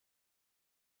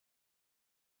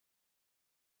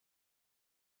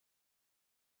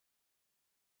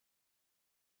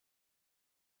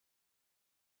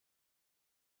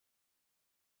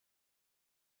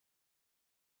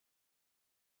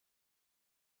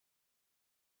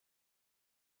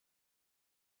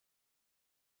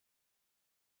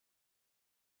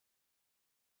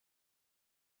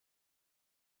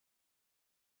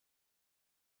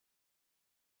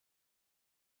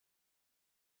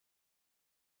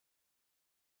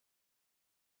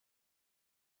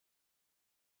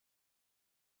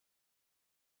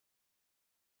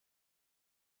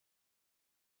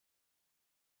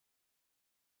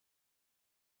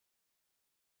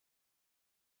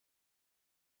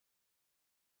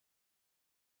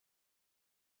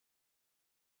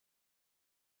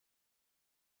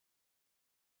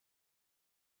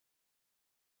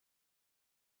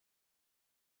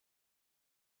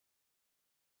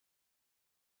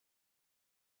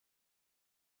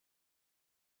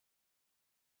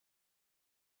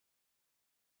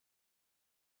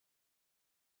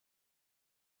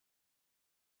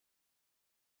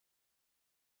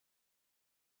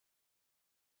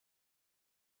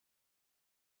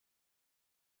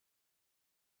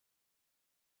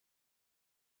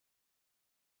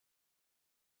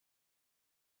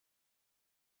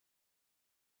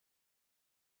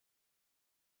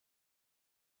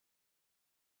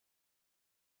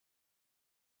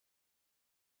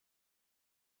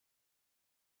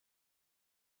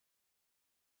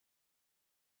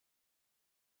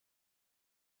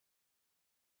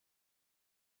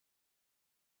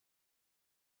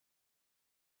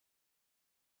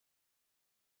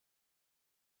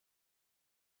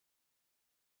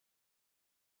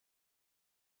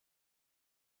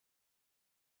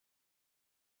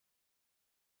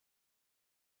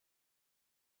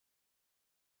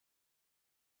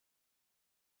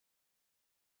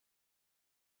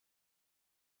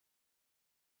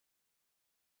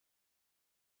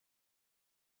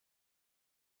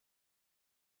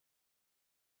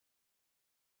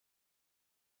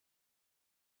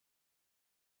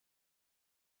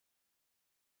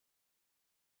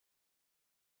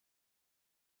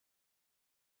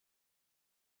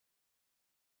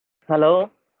Hello.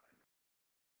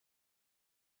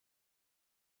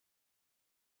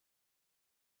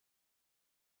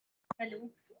 Hello.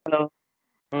 Hello.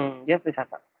 Yes,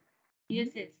 Vishaka. Yes,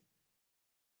 yes.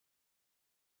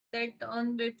 That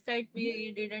on website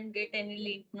we didn't get any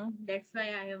link, no? That's why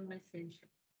I have messaged.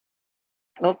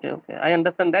 Okay, okay. I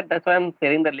understand that. That's why I'm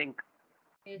sharing the link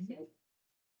Yes, yes.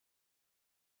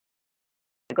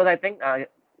 because I think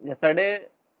yesterday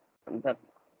the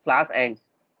class ends.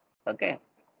 Okay,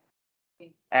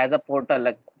 Okay. as a portal,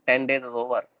 like 10 days is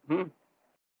over.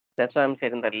 That's why I'm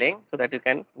sharing the link so that you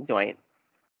can join.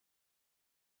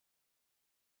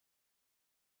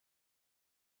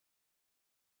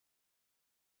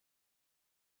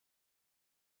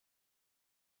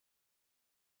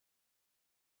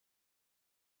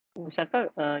 Vishaka,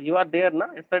 you are there, na?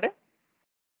 Yesterday?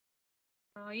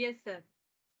 Yes, sir.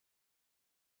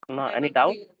 No, I any was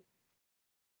doubt?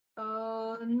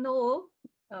 there. No.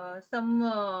 Some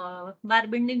bar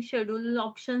bending schedule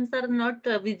options are not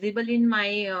visible in my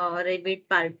Revit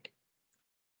part.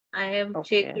 I have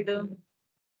checked. Okay.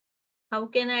 How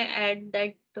can I add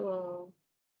that?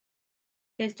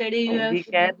 Yesterday you have We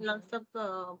can shown lots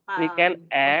of we can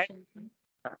add. options.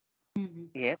 uh, Mm-hmm.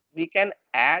 Yes, we can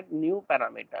add new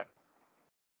parameters.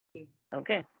 Okay.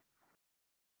 Okay.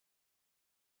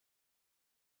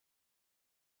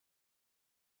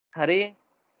 Hari,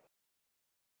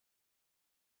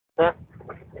 sir,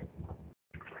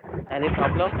 any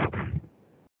problem?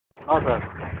 No, sir.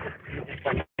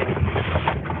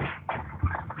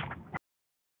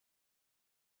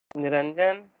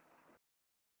 Niranjan.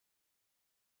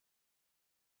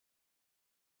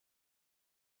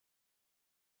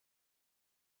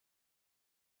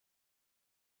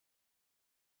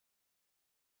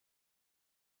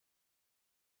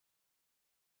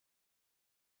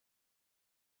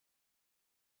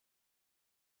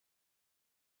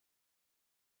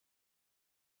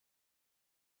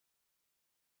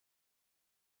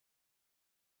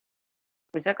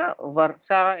 Vishaka,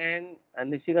 Varsha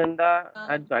and Nishigandha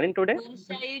are joining today?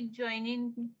 Varsha is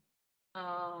joining.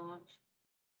 Uh,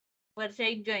 Varsha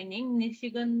is joining.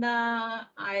 Nishigandha,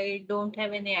 I don't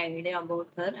have any idea about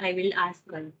her. I will ask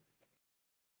her.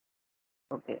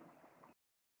 Okay.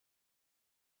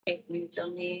 एक minute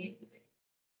में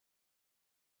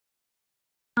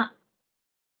हाँ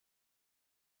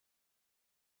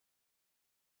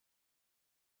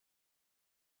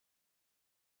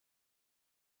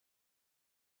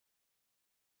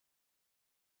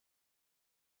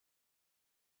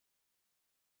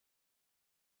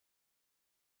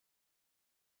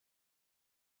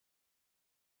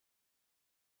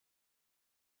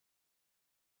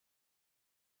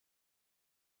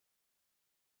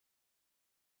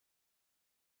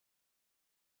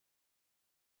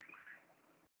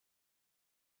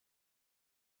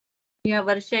yeah,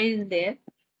 Varsha is there.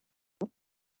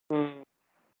 Hmm.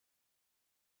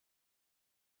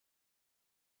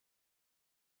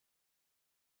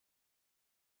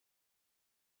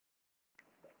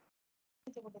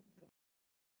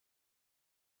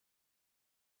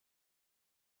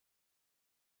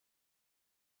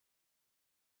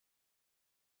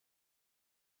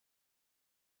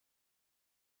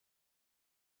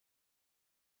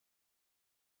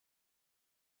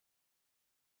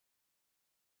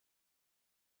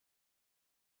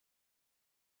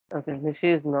 Okay,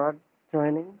 Nishi is not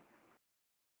joining.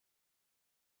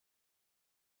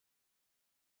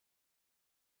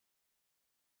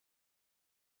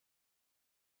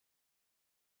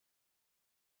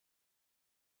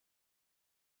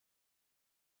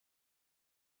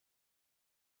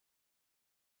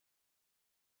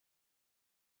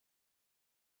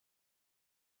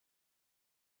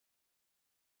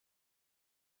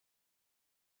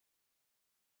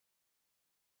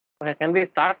 Okay, can we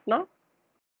start now?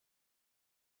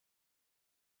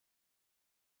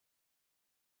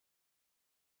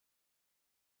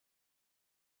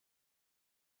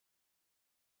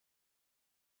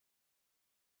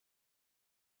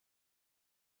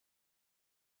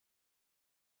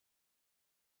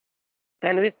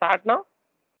 Can we start now?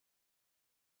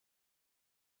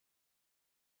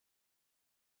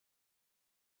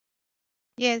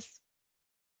 Yes,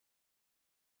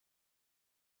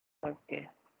 Okay.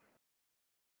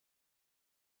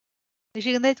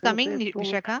 Nishigandha is Two, coming, three, 2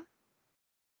 minutes. Vishaka.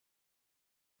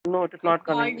 No, it is I not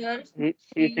called coming. her. He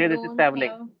She said it is don't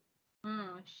traveling.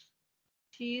 have.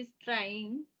 She is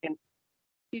trying. In,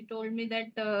 She told me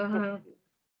that okay.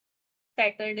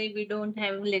 Saturday we don't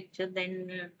have lecture.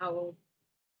 Then how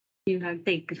you have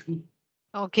taken?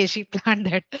 Okay, she planned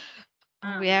that.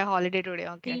 Uh, We have holiday today.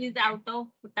 Okay. he is out of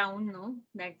town, no?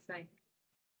 That's why.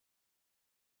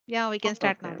 Yeah, we can Okay.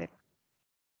 start Okay. now then.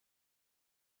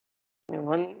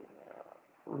 One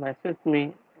message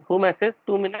me. Who messaged?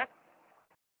 2 minutes.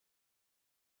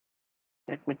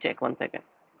 Let me check 1 second.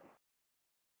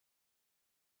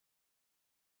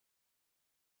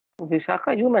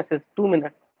 Vishakha, you messaged 2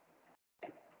 minutes.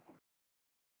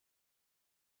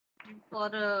 For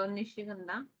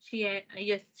Nishiganda,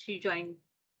 yes, she joined.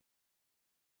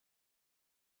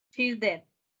 She's there.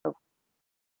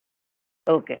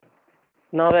 Okay.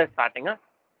 Now we're starting. Huh?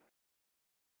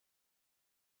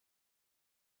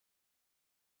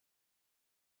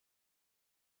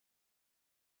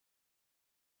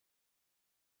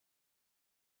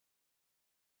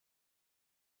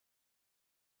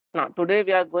 Now today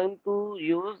we are going to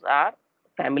use our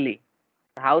family.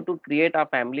 How to create a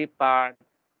family part.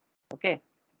 Okay.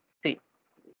 See,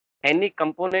 any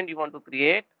component you want to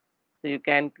create, so you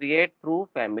can create through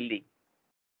family.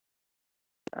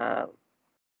 Uh,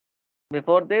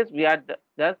 Before this, we are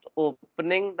just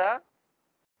opening the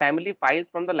family files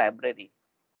from the library.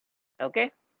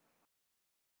 Okay.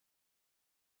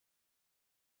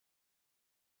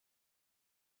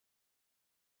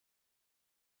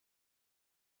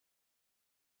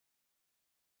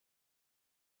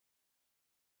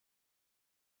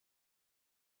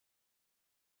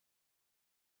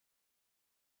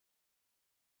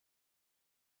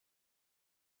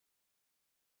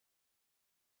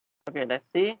 Okay, let's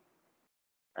see.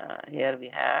 Here we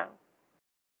have.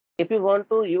 If you want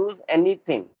to use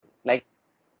anything like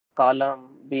column,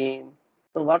 beam,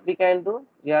 so what we can do,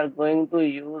 we are going to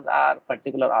use our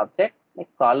particular object like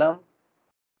column.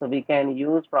 So we can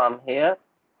use from here,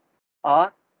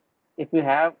 or if you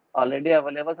have already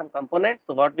available some components,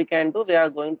 so what we can do, we are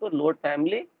going to load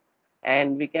family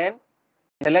and we can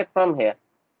select from here.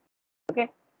 Okay.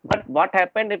 But what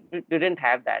happened if we didn't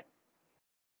have that?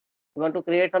 We want to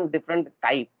create some different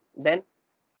type. Then,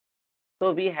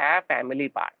 so we have family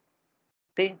part.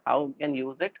 See how we can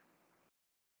use it.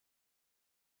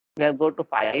 We have go to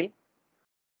file,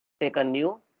 take a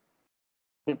new.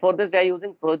 Before this, we are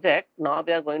using project. Now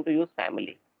we are going to use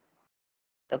family.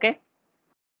 Okay.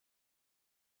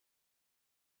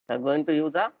 We are going to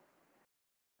use a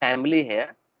family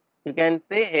here. You can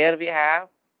see here we have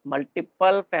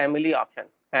multiple family options,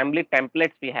 family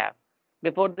templates we have.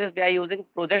 Before this, we are using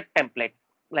project templates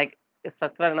like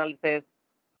structural analysis,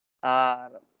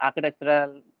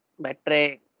 architectural,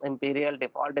 metric, imperial,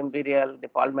 default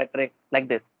metric, like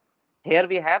this. Here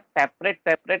we have separate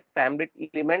family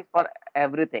elements for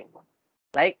everything.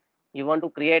 Like you want to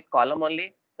create column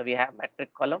only, so we have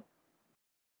metric column.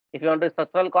 If you want to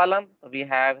structural column, so we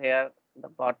have here the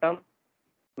bottom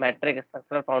metric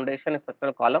structural foundation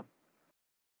structural column.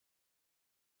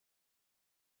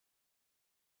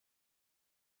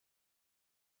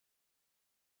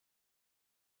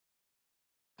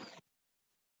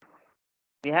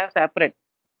 We have separate.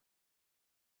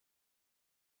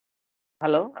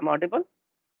 Hello, I'm audible?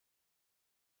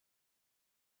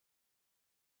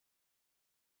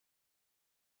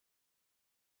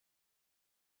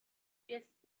 Yes.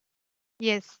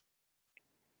 Yes.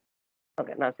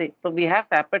 Okay, now see, so we have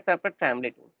separate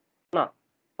family tools. Now,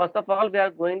 first of all, we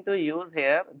are going to use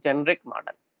here generic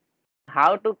model.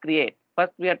 How to create?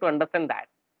 First, we have to understand that.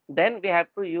 Then we have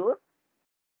to use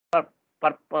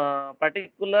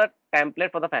particular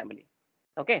template for the family.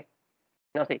 Okay.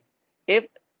 Now see, if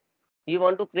you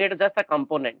want to create just a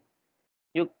component,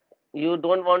 you you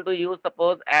don't want to use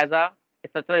suppose as a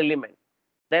structural element,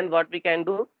 then what we can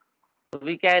do,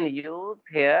 we can use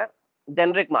here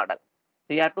generic model.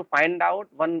 So you have to find out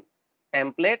one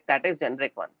template that is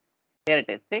generic one. Here it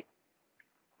is. See,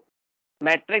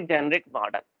 metric generic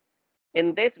model.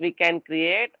 In this we can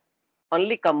create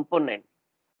only component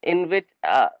in which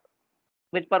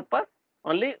purpose?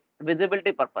 Only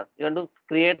visibility purpose. You want to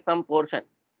create some portion.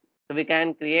 So we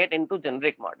can create into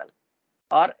generic model.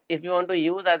 Or if you want to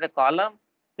use as a column,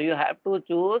 so you have to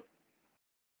choose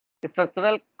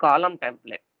structural column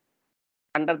template.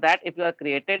 Under that, if you have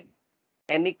created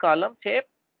any column shape,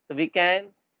 so we can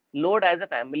load as a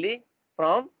family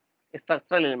from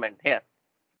structural element here.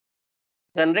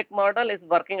 Generic model is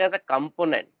working as a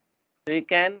component. So you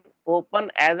can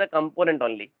open as a component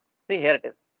only. See, here it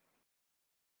is.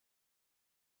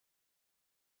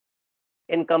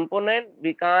 In component,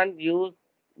 we can't use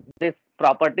this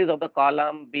properties of the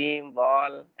column, beam,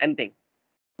 wall, anything.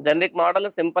 Generic model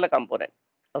is simple component.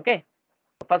 Okay.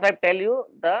 First, I tell you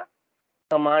the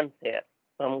commands here.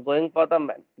 So I'm going for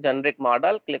the generic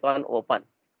model. Click on open.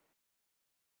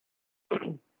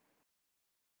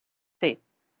 See,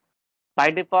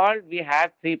 by default, we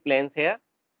have three planes here.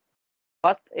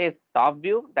 First is top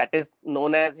view, that is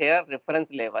known as here reference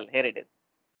level. Here it is.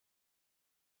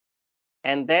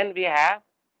 And then we have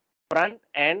front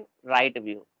and right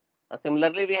view.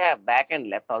 Similarly, we have back and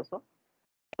left also.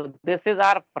 So this is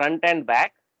our front and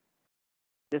back.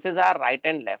 This is our right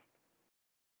and left.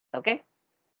 Okay.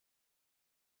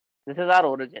 This is our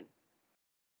origin.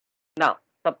 Now,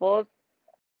 suppose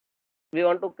we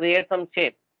want to create some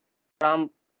shape from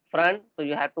front, so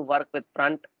you have to work with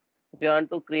front. If you want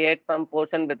to create some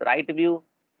portion with right view,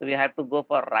 so we have to go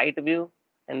for right view,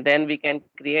 and then we can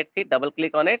create, see, double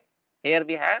click on it. Here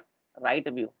we have right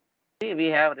view. See, we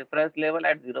have reference level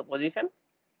at 0 position.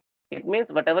 It means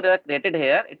whatever you have created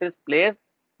here, it is placed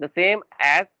the same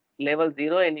as level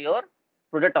 0 in your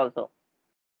project also.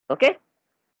 Okay.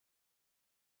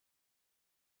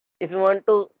 If you want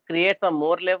to create some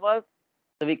more levels,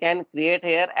 so we can create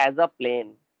here as a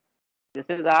plane. This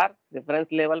is our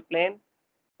reference level plane.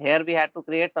 Here we have to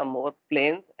create some more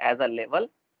planes as a level.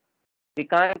 We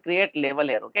can't create level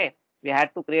here, okay? We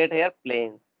have to create here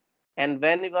planes. And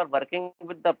when you are working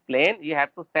with the plane, you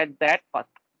have to set that first.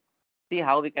 See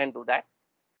how we can do that.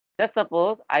 Just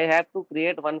suppose I have to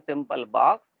create one simple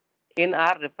box in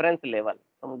our reference level.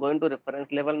 I'm going to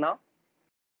reference level now.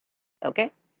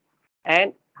 Okay.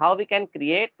 And how we can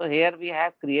create? So here we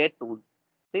have create tools.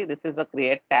 See, this is the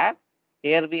create tab.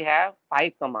 Here we have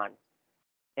 5 commands: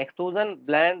 extrusion,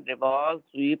 blend, revolve,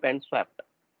 sweep, and swept.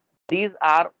 These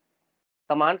are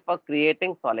commands for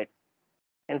creating solids.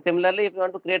 And similarly, if you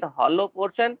want to create a hollow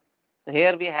portion, so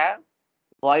here we have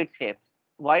void shapes.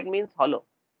 Void means hollow.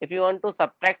 If you want to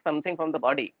subtract something from the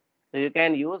body, so you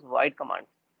can use void commands.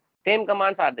 Same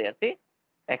commands are there. See,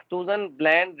 extrusion,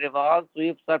 blend, revolve,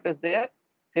 sweep, swept is there.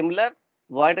 Similar,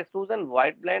 void extrusion,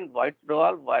 void blend, void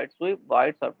revolve, void sweep,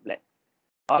 void swept blend.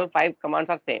 All 5 commands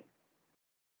are same.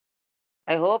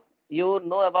 I hope you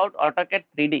know about AutoCAD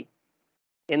 3D.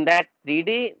 In that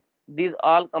 3D, these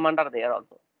all commands are there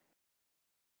also.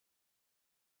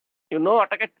 You know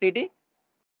AutoCAD 3D?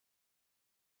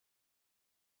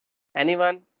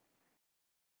 Anyone?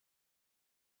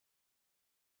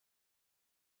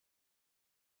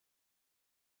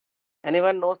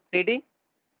 Anyone knows 3D?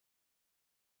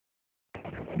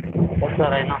 Yes, sir,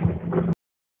 I know.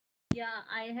 Yeah,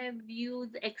 I have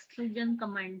used extrusion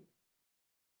command.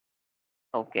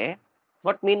 Okay.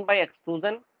 What mean by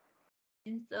extrusion?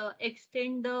 Means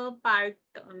extend the part,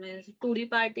 means 2D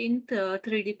part in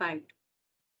 3D part.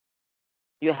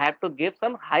 You have to give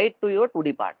some height to your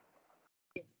 2D part.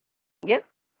 Yes. Yes.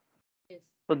 Yes.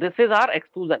 So this is our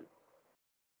extrusion.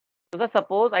 So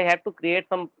suppose I have to create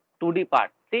some 2D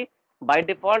part. See, by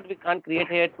default we can't create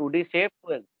here 2D shape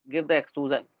to give the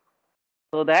extrusion.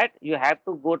 So that you have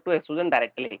to go to extrusion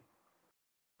directly.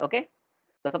 Okay.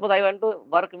 So suppose I want to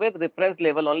work with reference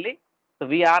level only. So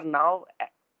we are now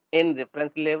in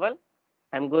reference level.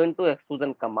 I'm going to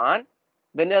extrusion command.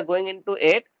 When you are going into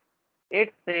it,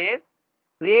 it says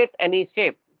create any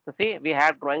shape. So see, we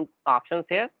have drawing options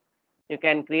here. You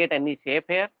can create any shape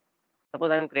here.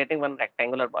 Suppose I'm creating one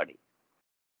rectangular body.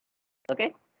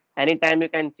 Okay. Anytime you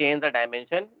can change the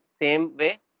dimension. Same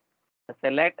way,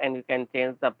 select and you can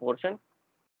change the portion.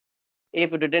 If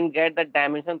you didn't get the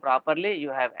dimension properly,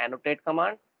 you have annotate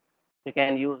command. You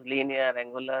can use linear,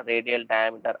 angular, radial,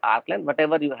 diameter, arc length,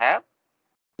 whatever you have,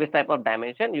 which type of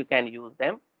dimension, you can use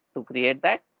them to create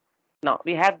that. Now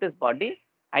we have this body.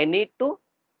 I need to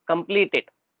complete it.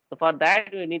 So for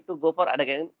that, you need to go for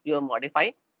again your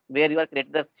modify where you are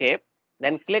creating the shape.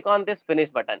 Then click on this finish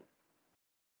button.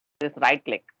 This right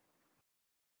click.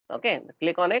 Okay,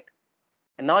 click on it,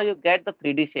 and now you get the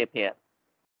 3D shape here.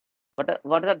 What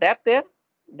is the depth here?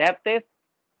 Depth is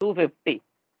 250.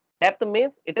 Depth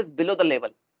means it is below the level.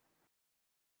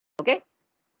 Okay,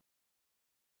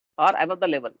 or above the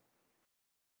level.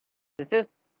 This is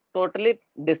totally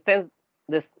distance.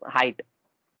 This height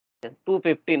is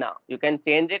 250 now. You can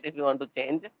change it if you want to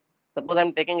change. Suppose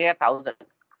I'm taking here 1000.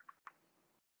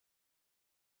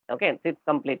 Okay, it's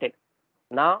completed.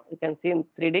 Now you can see in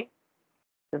 3D,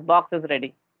 this box is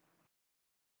ready.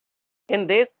 In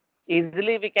this,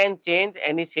 easily we can change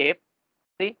any shape.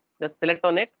 See, just select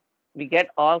on it. We get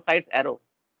all sides arrow.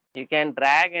 You can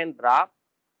drag and drop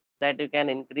that you can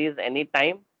increase any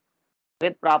time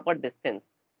with proper distance.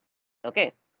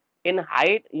 Okay. In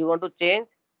height, you want to change.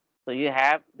 So you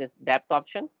have this depth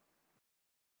option,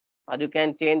 or you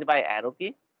can change by arrow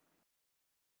key.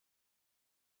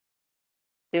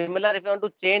 Similar, if you want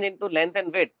to change into length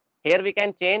and width, here we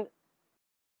can change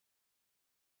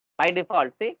by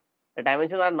default. See, the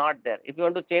dimensions are not there. If you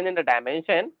want to change in the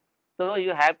dimension, so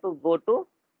you have to go to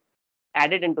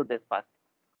add it into this first.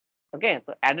 Okay,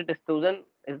 so edit extrusion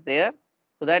is there,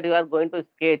 so that you are going to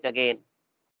sketch again,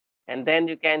 and then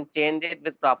you can change it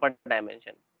with proper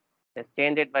dimension. Just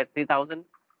change it by 3000.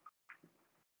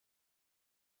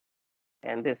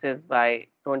 and this is by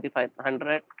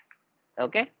 2500.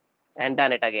 Okay, and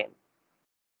done it again.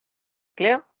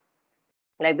 Clear?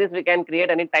 Like this, we can create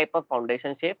any type of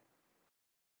foundation shape.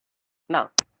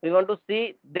 Now, we want to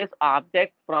see this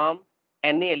object from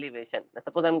any elevation.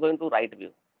 Suppose I'm going to right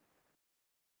view.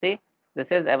 See, this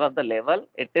is above the level.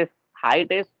 It is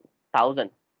height is 1000.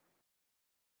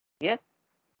 Yes?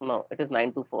 No, it is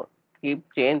 924. Keep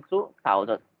change to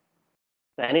 1000.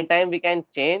 So anytime we can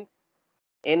change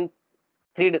in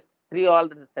three all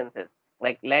the distances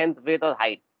like length, width, or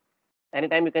height.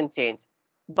 Anytime you can change.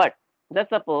 But just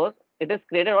suppose it is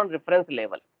created on reference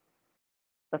level.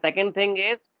 The second thing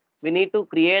is we need to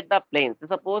create the planes. So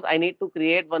suppose I need to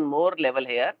create one more level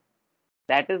here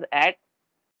that is at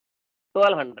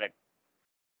 1200,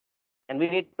 and we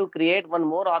need to create one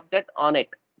more object on it.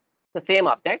 The same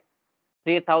object,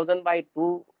 3000 by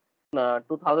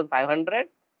 2500,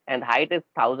 and height is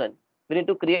 1000. We need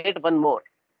to create one more,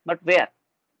 but where?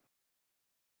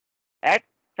 At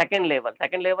second level.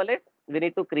 Second level is we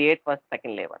need to create first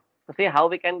second level. So see how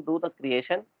we can do the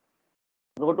creation.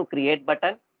 Go to create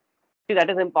button. See, that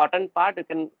is important part. You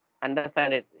can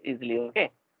understand it easily.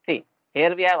 Okay. See,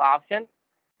 here we have option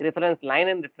reference line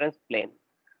and reference plane.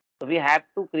 So we have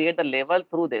to create the level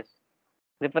through this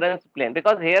reference plane,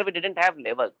 because here we didn't have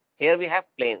levels. Here we have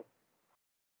planes.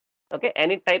 Okay.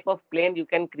 Any type of plane you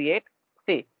can create.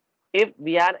 See, if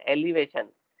we are elevation,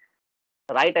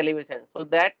 right elevation, so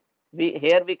that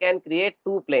we can create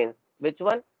two planes. Which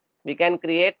one? We can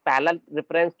create parallel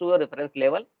reference to a reference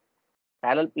level,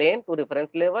 parallel plane to reference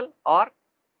level, or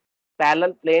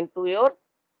parallel plane to your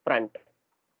front.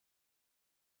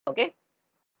 Okay.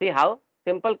 See how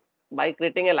simple, by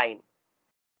creating a line.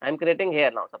 I'm creating here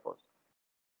now. Suppose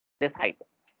this height.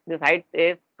 This height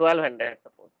is 1200.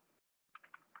 Suppose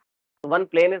one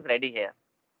plane is ready here.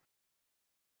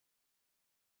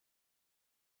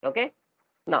 Okay.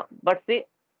 Now, but see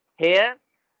here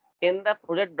in the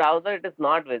project browser it is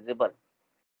not visible.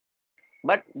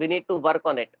 But we need to work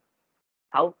on it.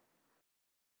 How?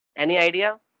 Any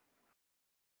idea?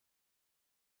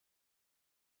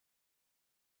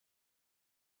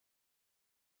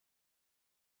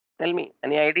 Tell me.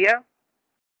 Any idea?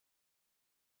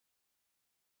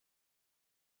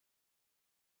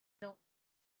 No.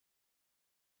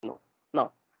 No.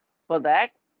 No. For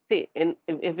that, see,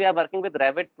 if we are working with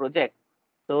Revit project,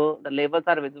 so the labels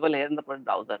are visible here in the project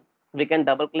browser. We can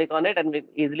double click on it and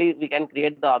we can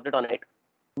create the object on it.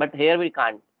 But here we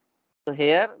can't. So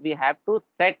here we have to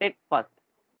set it first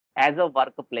as a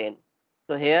work plane.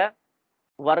 So here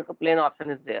work plane option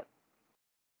is there.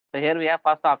 So here we have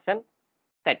first option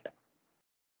set.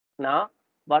 Now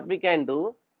what we can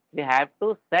do, we have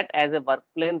to set as a work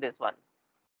plane this one.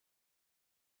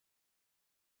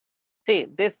 See,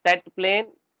 this set plane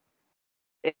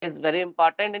is very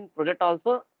important in project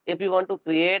also. If you want to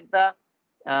create the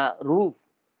roof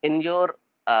in your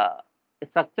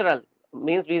structural,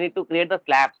 means we need to create the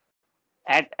slabs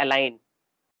at a line.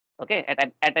 Okay,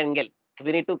 at angle.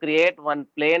 We need to create one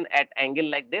plane at angle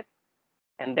like this,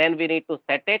 and then we need to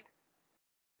set it,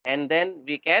 and then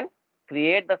we can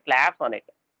create the slabs on it.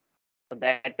 So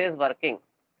that is working.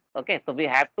 Okay, so we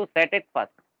have to set it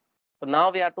first. So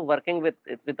now we are to working with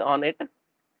on it.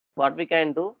 What we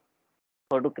can do,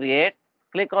 so to create,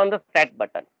 click on the set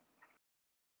button,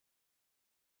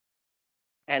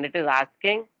 and it is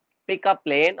asking pick a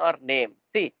plane or name.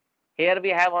 See, here we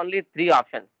have only three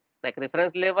options like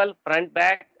reference level, front,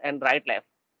 back, and right, left.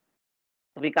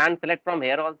 We can't select from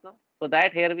here also. So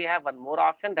that here we have one more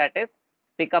option, that is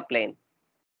pick a plane.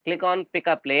 Click on pick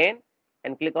a plane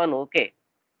and click on OK.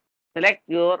 Select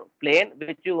your plane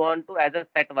which you want to as a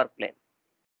set work plane.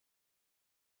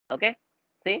 Okay.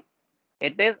 See,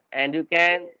 it is, and you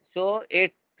can show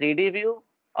its 3D view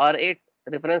or its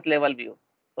reference level view.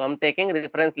 So I'm taking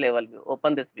reference level view.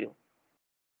 Open this view.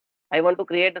 I want to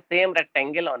create the same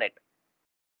rectangle on it.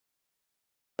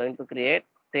 Going to create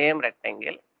same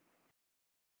rectangle,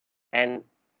 and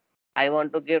I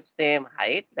want to give same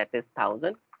height, that is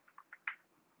 1000,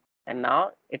 and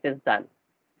now it is done.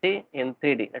 See, in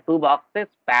 3D, the two boxes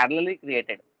parallelly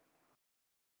created.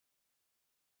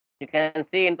 You can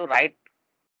see into right.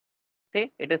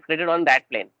 See, it is created on that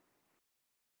plane.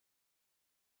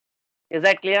 Is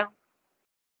that clear?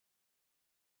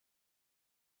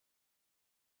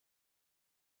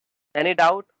 Any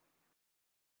doubt?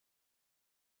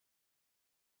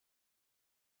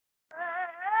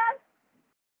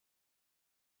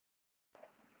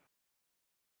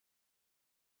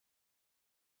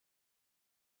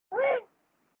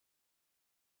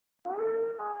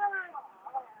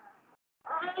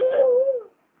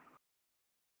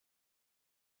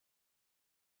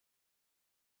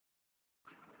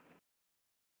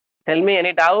 Tell me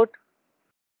any doubt?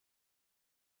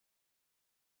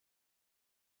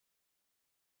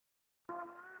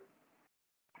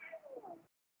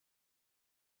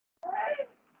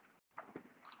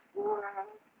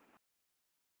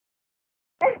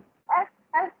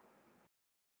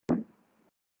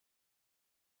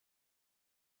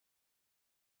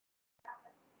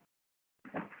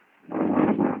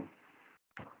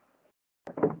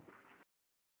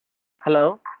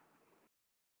 Hello?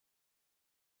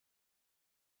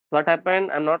 What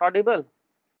happened? I'm not audible.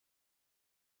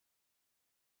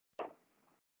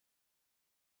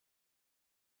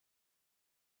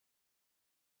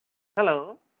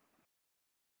 Hello?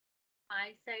 My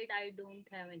side, I don't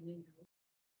have any.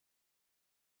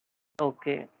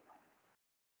 Okay.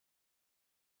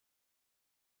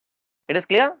 It is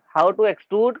clear how to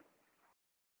extrude,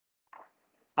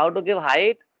 how to give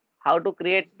height, how to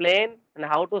create plane, and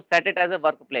how to set it as a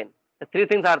work plane. The three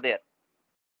things are there.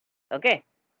 Okay.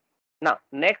 Now,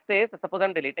 next is, suppose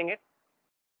I'm deleting it.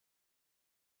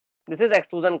 This is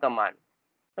extrusion command.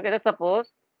 Okay, let's suppose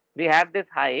we have this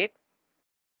height,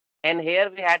 and here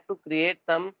we had to create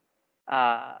some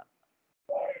uh,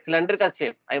 cylindrical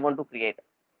shape I want to create.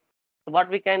 So what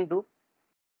we can do?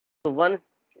 So one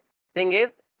thing is,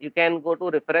 you can go to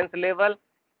reference level.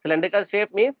 Cylindrical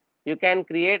shape means you can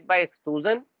create by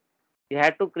extrusion. You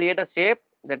have to create a shape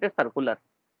that is circular.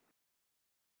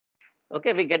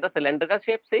 Okay, we get the cylindrical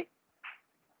shape, see?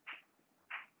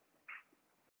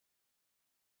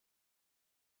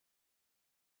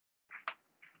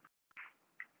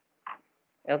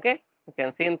 Okay, you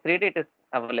can see in 3D it is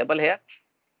available here.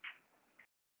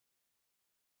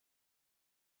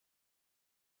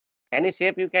 Any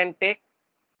shape you can take,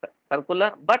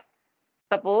 circular, but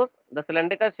suppose the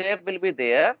cylindrical shape will be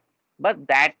there, but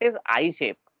that is eye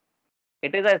shape.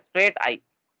 It is a straight eye.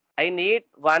 I need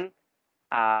one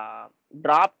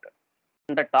drop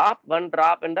in the top, one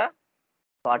drop in the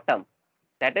bottom.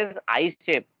 That is eye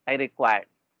shape I required.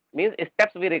 Means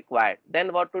steps we required.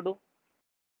 Then what to do?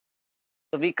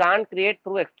 So we can't create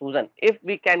through extrusion. If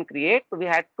we can create, so we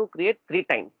had to create 3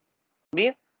 times.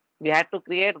 Means we had to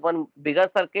create one bigger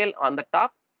circle on the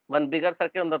top, one bigger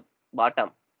circle on the bottom,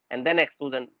 and then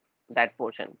extrusion that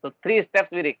portion. So 3 steps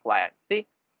we required. See,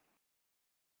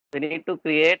 we need to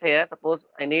create here. Suppose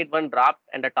I need one drop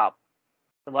and the top.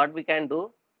 So what we can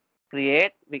do?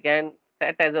 Create. We can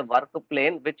set as a work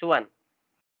plane. Which one?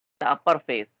 The upper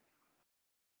face.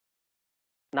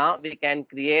 Now we can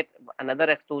create another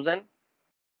extrusion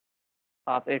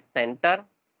of its center.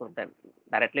 So that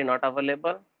directly not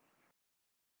available.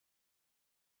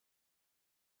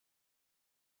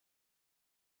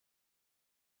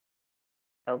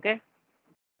 Okay.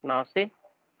 Now see,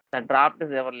 the draft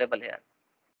is available here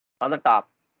on the top.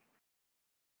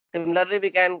 Similarly,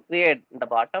 we can create the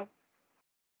bottom.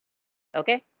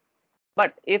 Okay.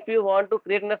 But if you want to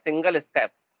create in a single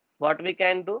step, what we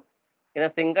can do? In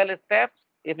a single step,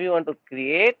 if you want to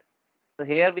create, so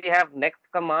here we have next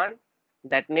command.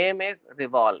 That name is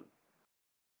revolve.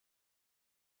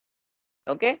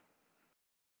 Okay.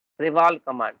 Revolve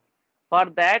command. For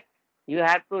that, you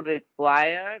have to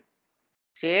require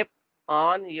shape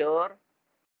on your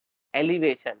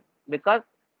elevation, because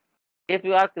if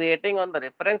you are creating on the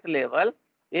reference level,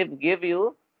 it give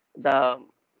you the,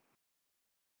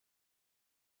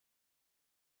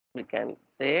 we can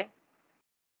say,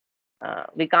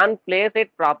 we can't place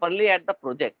it properly at the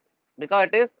project because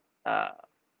it is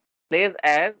placed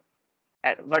as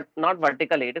but not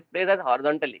vertically, it is placed as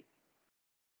horizontally.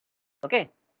 Okay,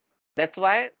 that's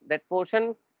why that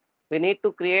portion we need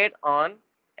to create on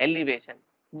elevation.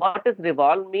 What is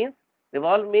revolve means?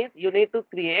 Revolve means you need to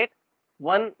create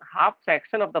one half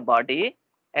section of the body,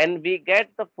 and we get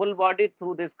the full body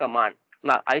through this command.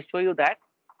 Now I show you that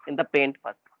in the paint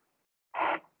first.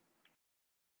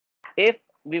 If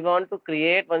we want to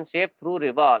create one shape through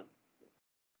revolve,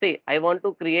 see, I want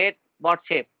to create what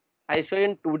shape? I show you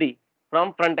in 2D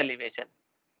from front elevation.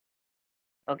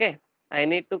 Okay, I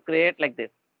need to create like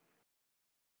this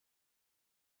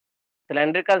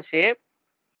cylindrical shape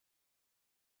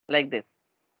like this.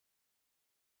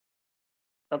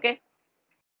 Okay,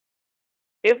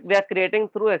 if we are creating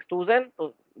through extrusion,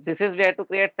 so this is we have to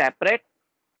create separate,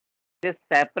 this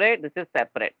separate, this is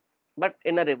separate. But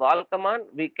in a revolve command,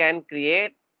 we can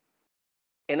create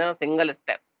in a single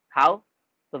step. How?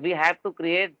 So we have to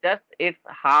create just its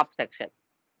half section,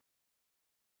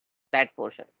 that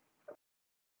portion.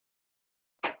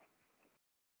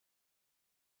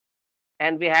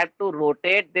 And we have to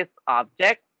rotate this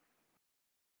object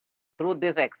through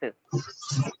this axis.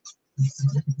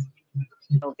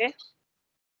 Okay,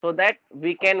 so that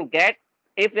we can get,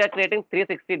 if we are creating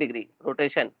 360-degree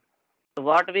rotation, So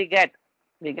what we get?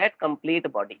 We get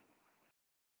complete body.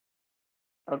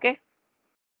 Okay.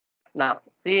 Now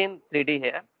see in 3D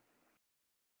here.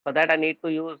 For that I need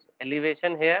to use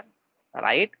elevation here,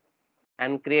 right?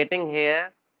 I'm creating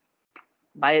here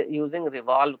by using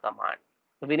revolve command.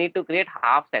 So we need to create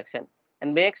half section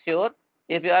and make sure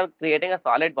if you are creating a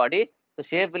solid body, the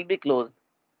shape will be closed.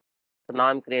 So now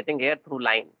I'm creating here through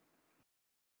line.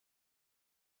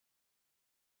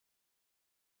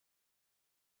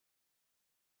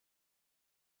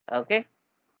 Okay.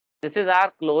 This is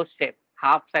our closed shape,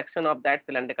 half section of that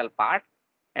cylindrical part.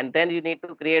 And then you need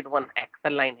to create one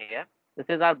axle line here. This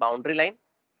is our boundary line.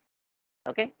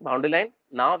 Okay, boundary line.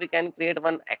 Now we can create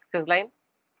one axis line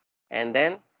and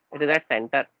then it is at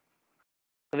center.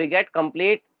 So we get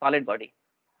complete solid body.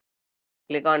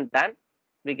 Click on done.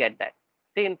 We get that.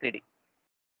 See in 3D.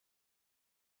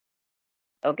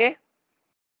 Okay.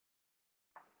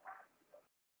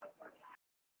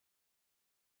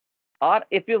 Or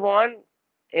if you want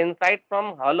inside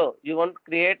from hollow, you want to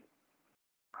create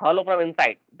hollow from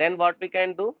inside, then what we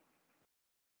can do?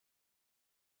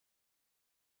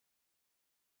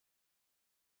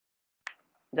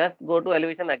 Just go to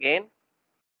elevation again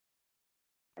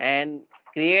and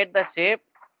create the shape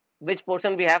which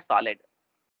portion we have solid.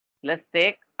 Let's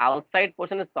take outside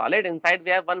portion is solid, inside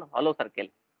we have one hollow circle.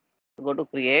 So go to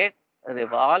create,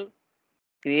 revolve,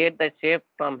 create the shape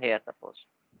from here suppose.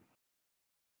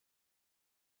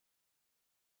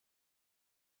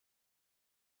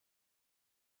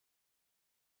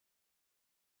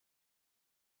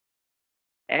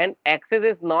 And axis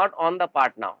is not on the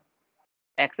part now.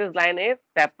 Axis line is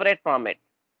separate from it.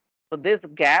 So this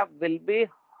gap will be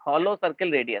hollow circle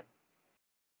radius.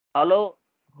 Hollow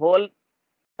whole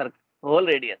whole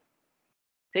radius.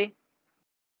 See?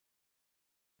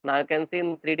 Now you can see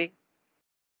in 3D.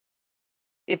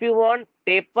 If you want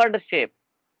tapered shape,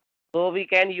 so we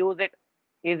can use it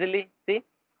easily. See?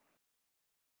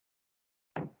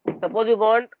 Suppose you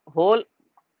want whole,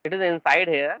 it is inside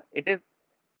here, it is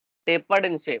tapered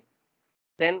in shape.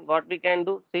 Then what we can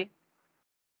do? See?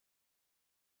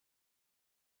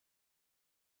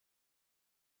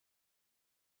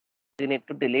 We need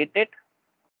to delete it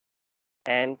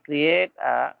and create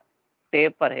a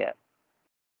taper here.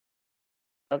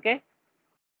 Okay?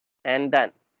 And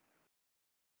done.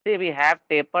 See, we have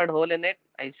tapered hole in it.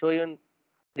 I show you in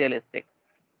realistic.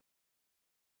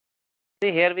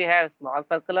 See, here we have small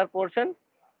circular portion.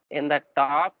 In the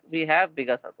top, we have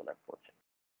bigger circular portion.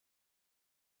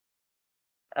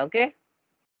 Okay?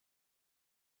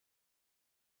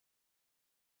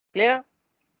 Clear?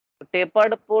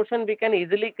 Tapered portion we can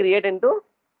easily create into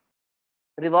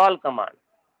revolve command.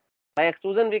 By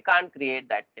extrusion, we can't create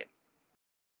that shape.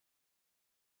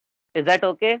 Is that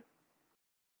okay?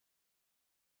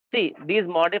 See, these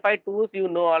modified tools you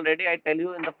know already. I tell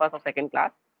you in the first or second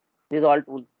class. These are all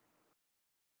tools.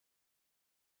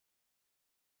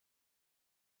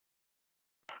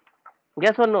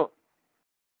 Yes or no?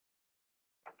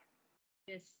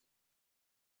 Yes.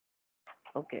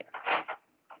 Okay.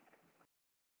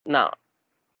 Now,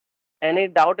 any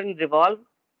doubt in revolve?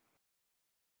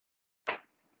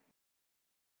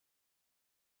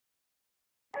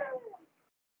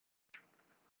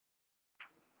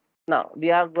 Now,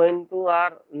 we are going to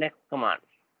our next command.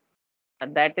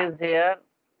 And that is here,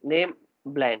 name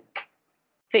blend.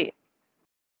 See,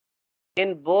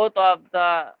 in both of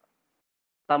the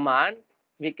command,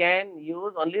 we can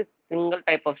use only single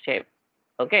type of shape.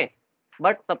 Okay.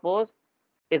 But suppose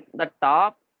if the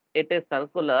top it is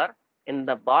circular, in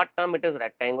the bottom it is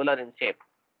rectangular in shape.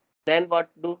 Then what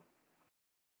do?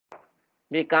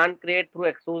 We can't create through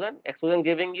extrusion. Extrusion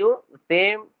giving you the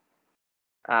same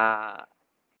uh,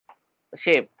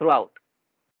 shape throughout.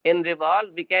 In revolve,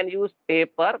 we can use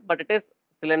taper, but it is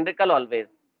cylindrical always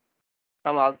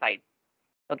from all sides.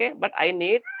 Okay, but I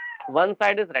need one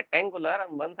side is rectangular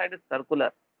and one side is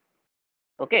circular.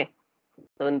 Okay,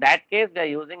 so in that case, we are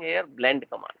using here blend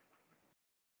command.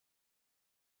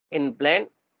 In blend,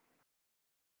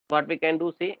 what we can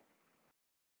do, see,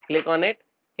 click on it.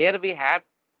 Here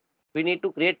we need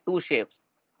to create two shapes.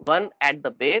 One at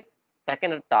the base,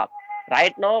 second at top.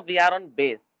 Right now, we are on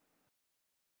base.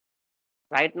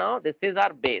 Right now, this is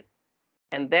our base.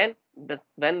 And then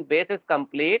when base is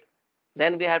complete,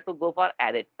 then we have to go for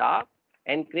added top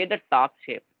and create a top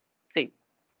shape. See,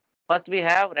 first we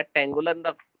have rectangular in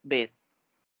the base.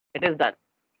 It is done.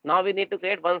 Now we need to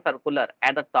create one circular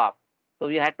at the top. So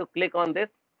we have to click on this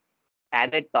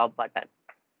added top button.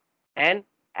 And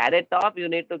added top, you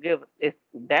need to give its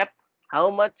depth, how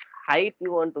much height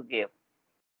you want to give.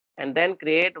 And then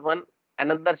create one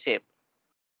another shape.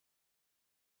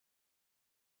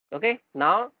 Okay,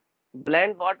 now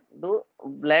Blend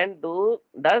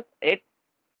does it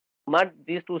merge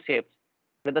these two shapes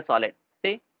with the solid.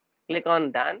 See, click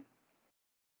on done.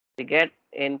 We get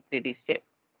in 3D shape.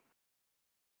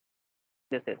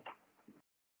 This is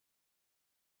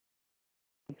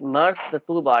merge the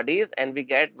two bodies and we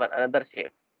get another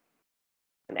shape.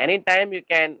 And anytime you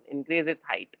can increase its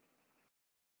height.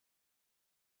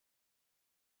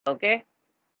 Okay.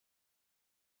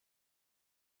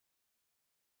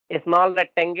 A small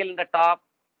rectangle in the top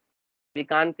we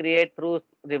can't create through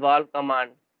revolve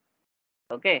command.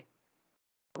 Okay.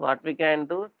 What we can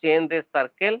do, change this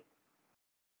circle.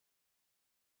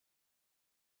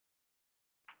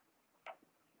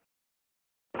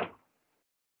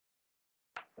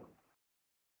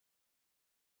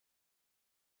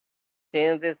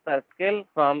 Change this circle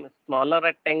from smaller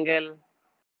rectangle.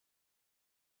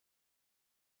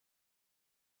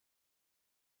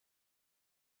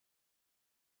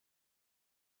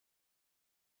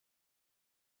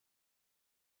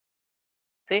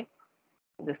 See,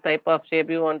 this type of shape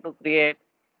you want to create.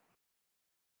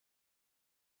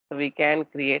 So we can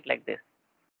create like this.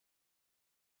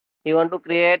 You want to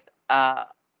create a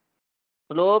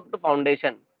sloped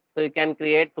foundation. So you can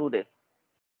create through this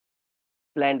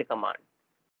blend command.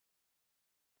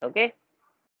 Okay.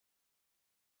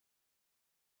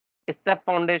 Step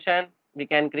foundation we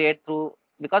can create through,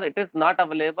 because it is not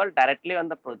available directly on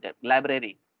the project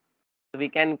library. So we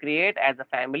can create as a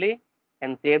family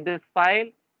and save this file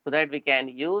so that we can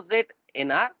use it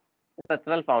in our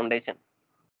structural foundation.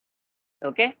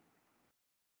 Okay.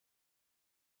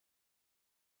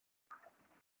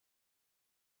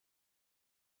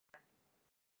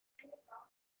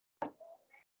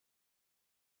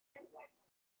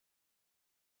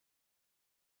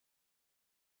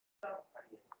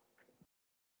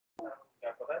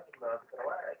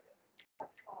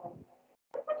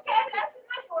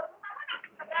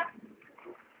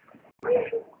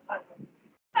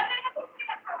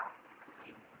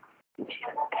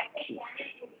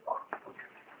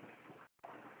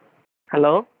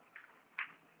 Hello.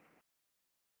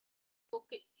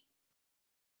 Okay.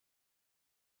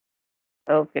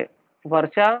 Okay.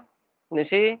 Varsha,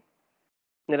 Nishi,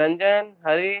 Niranjan,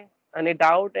 Hari, any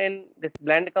doubt in this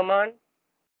blend command?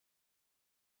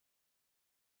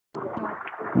 No.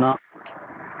 No.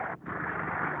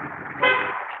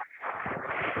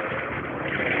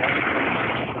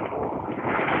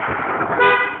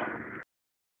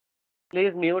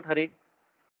 Please mute Hari.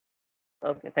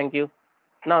 Okay, thank you.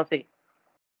 Now see,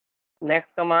 next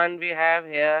command we have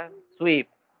here sweep.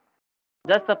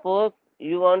 Just suppose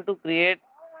you want to create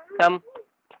some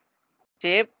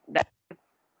shape that is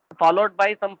followed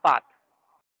by some path.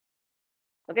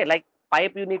 Okay, like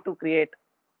pipe you need to create,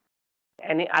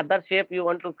 any other shape you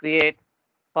want to create.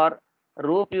 For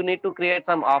roof you need to create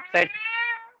some offset.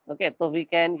 Okay, so we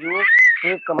can use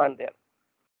sweep command there.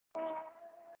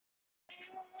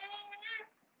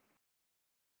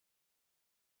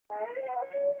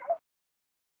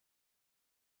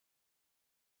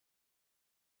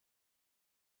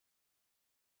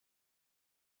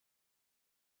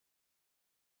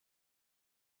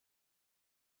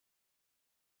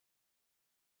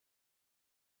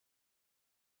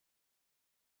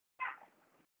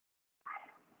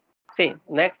 See,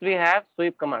 next we have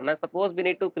sweep command. Now suppose we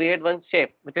need to create one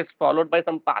shape which is followed by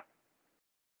some path.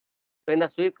 So in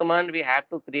the sweep command we have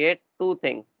to create two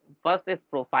things. First is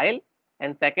profile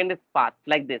and second is path,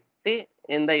 like this. See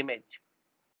in the image.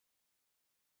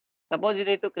 Suppose you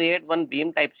need to create one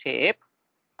beam type shape,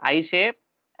 I shape,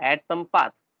 add some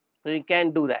path. So you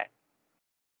can do that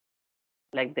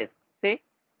like this. See.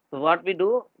 So what we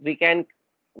do, we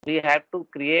have to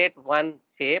create one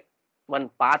shape, one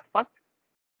path first.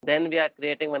 Then we are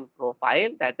creating one profile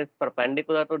that is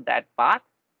perpendicular to that path,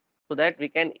 so that we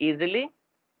can easily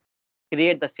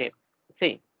create the shape.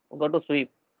 See, go to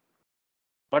sweep.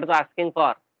 What is asking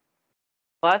for?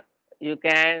 First, you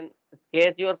can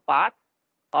sketch your path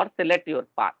or select your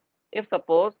path. If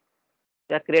suppose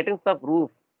you are creating some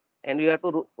roof and you have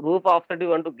to roof offset you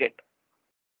want to get.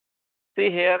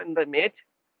 See here in the image,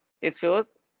 it shows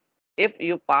if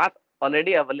you path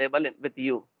already available with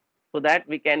you, so that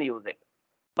we can use it.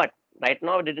 But right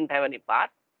now we didn't have any path.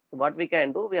 So what we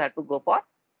can do, we have to go for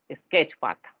a sketch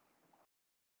path.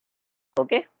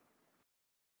 Okay.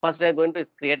 First we are going to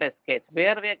create a sketch.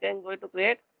 Where we are going to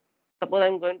create? Suppose I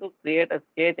am going to create a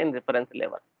sketch in reference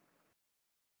level.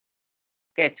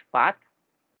 Sketch path.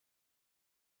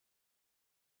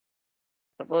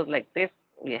 Suppose like this,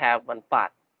 we have one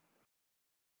path.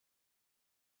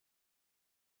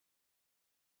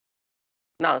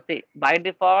 Now see, by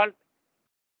default,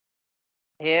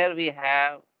 here we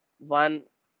have one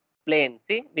plane.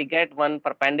 See, we get one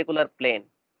perpendicular plane.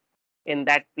 In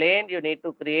that plane, you need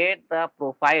to create the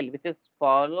profile which is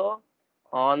follow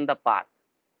on the path.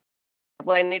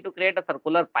 Suppose I need to create a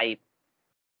circular pipe.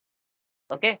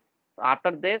 Okay. So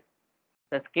after this,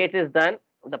 the sketch is done,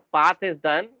 the path is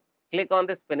done. Click on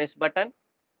this finish button.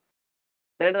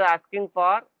 Then it is asking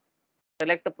for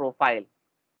select the profile.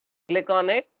 Click on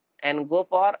it and go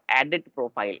for edit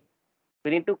profile.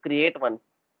 We need to create one.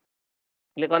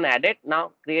 Click on edit.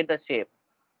 Now create the shape.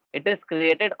 It is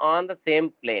created on the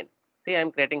same plane. See, I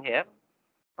am creating here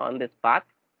on this path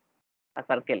a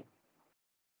circle.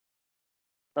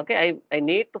 Okay, I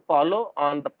need to follow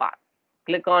on the path.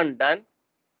 Click on done.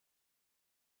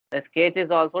 The sketch is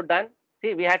also done.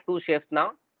 See, we have two shapes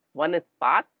now. One is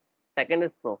path, second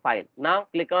is profile. Now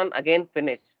click on again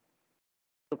finish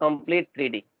to complete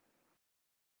 3D.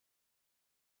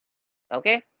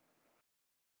 Okay.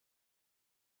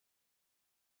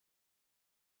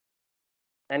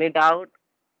 Any doubt?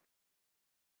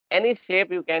 Any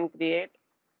shape you can create,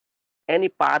 any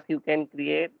path you can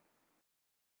create.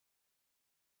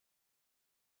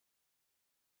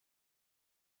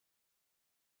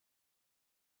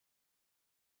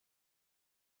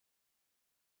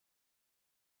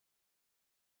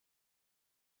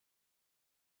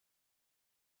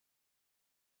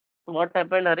 What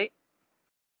happened, Hari?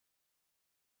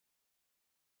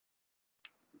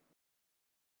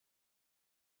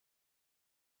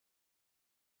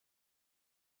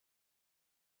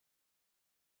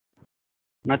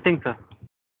 Nothing, sir.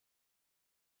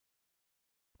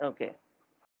 Okay.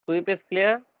 Sweep is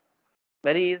clear.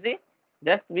 Very easy.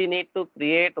 Just we need to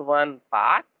create one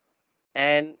path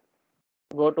and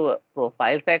go to a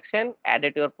profile section,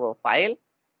 edit your profile,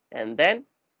 and then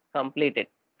complete it,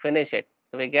 finish it.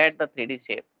 So we get the 3D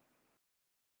shape.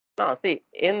 Now see,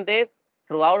 in this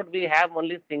throughout we have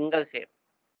only single shape.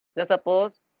 Just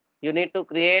suppose you need to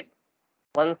create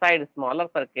one side smaller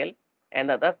circle and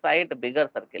the other side bigger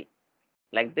circle.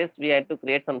 Like this, we have to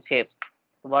create some shapes.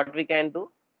 So what we can do?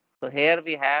 So here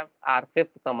we have our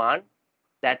fifth command,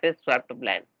 that is swept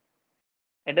blend.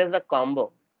 It is a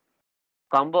combo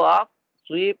of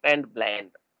sweep and blend.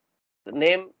 The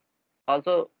name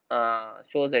also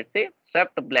shows it. See,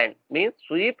 swept blend means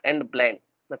sweep and blend,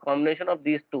 the combination of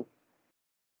these two.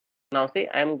 Now see,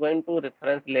 I am going to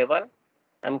reference level.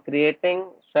 I am creating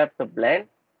swept blend,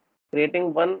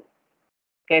 creating one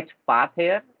sketch path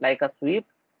here like a sweep.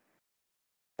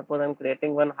 Suppose I am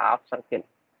creating one half circle.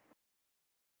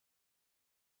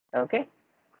 Okay,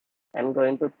 I am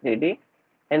going to 3D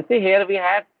and see here we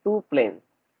have two planes.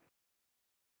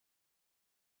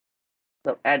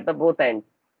 So at the both ends.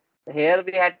 Here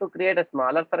we had to create a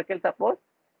smaller circle, suppose.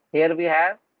 Here we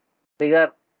have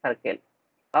bigger circle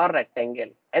or rectangle.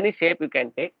 Any shape you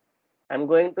can take. I'm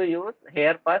going to use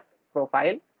here first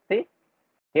profile. See,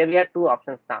 here we have two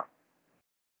options now.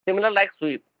 Similar like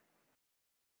sweep.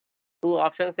 Two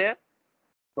options here,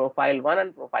 profile 1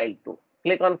 and profile 2.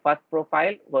 Click on first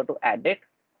profile, go to edit,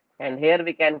 and here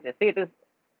we can see it is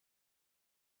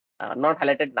not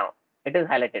highlighted now. It is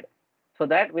highlighted. So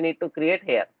that we need to create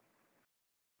here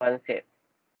one shape.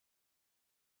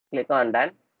 Click on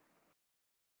done.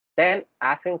 Then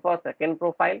asking for second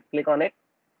profile, click on it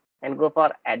and go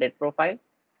for edit profile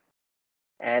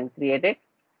and create it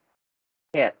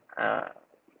here.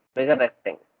 Bigger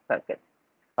rectangle circle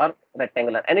or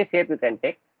rectangular, any shape you can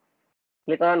take.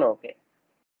 Click on OK.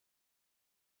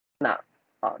 Now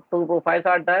two profiles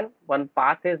are done, one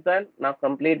path is done. Now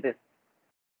complete this.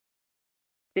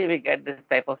 See, we get this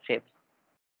type of shapes.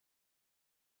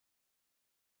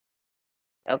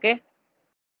 Okay.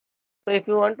 So if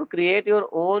you want to create your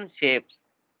own shapes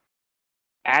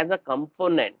as a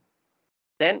component,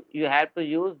 then you have to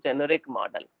use generic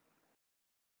model.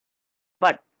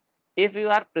 But if you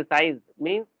are precise,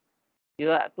 means you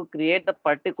have to create the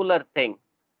particular thing.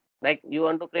 Like you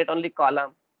want to create only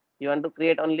column, you want to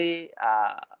create only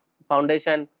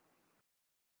foundation,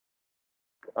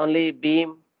 only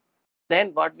beam.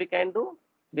 Then what we can do?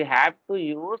 We have to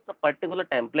use the particular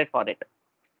template for it.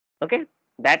 Okay.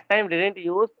 That time we didn't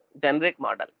use generic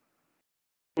model.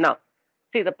 Now,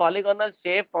 see the polygonal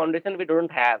shape foundation we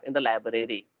don't have in the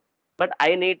library, but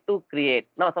I need to create.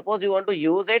 Now, suppose you want to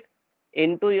use it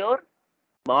into your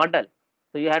model.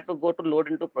 So you have to go to load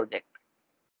into project,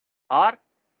 or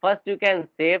first you can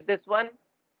save this one,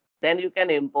 then you can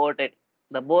import it.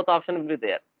 The both option will be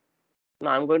there.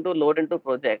 Now I'm going to load into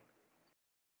project.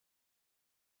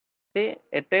 See,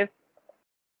 it is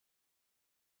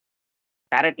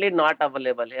directly not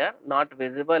available here, not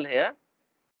visible here.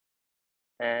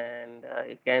 And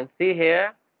you can see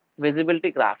here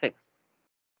visibility graphics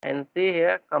and see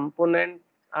here components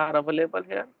are available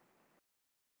here.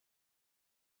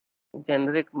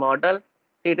 generic model.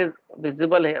 It is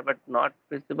visible here, but not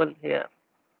visible here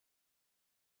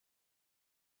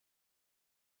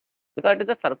because it is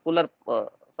a circular,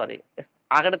 sorry, it's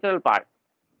architectural part.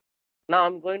 Now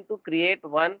I'm going to create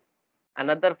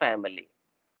another family.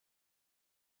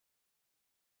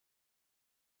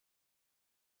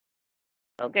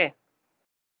 Okay,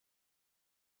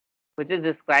 which is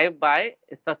described by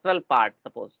structural part,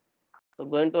 suppose. So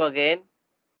going to again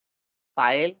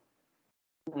file,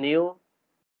 new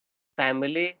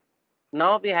family.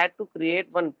 Now we had to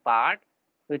create one part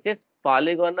which is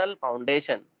polygonal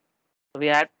foundation. So we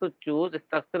had to choose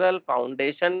structural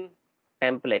foundation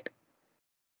template.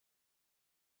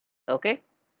 Okay.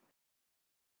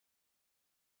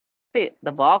 See,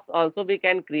 the box also we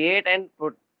can create and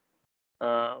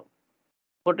uh,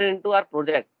 put it into our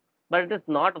project, but it is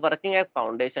not working as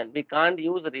foundation. We can't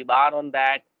use rebar on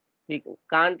that. We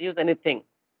can't use anything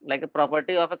like a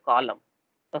property of a column.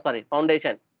 Oh, sorry,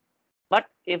 foundation. But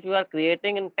if you are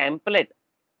creating in template,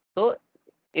 so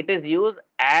it is used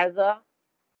as a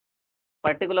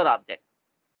particular object.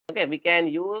 Okay, we can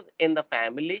use in the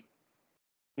family,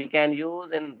 we can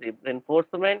use in the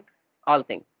reinforcement, all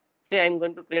things. See, I'm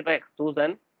going to create an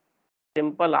extrusion,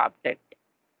 simple object.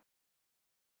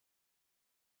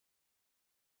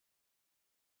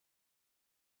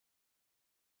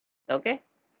 Okay,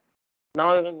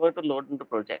 now I'm going to load into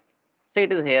project. See,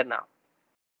 it is here now.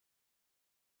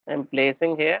 I'm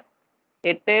placing here.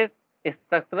 It is a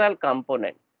structural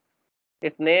component.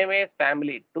 Its name is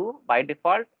family 2 by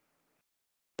default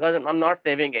because I'm not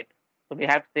saving it. So we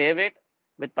have to save it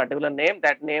with particular name.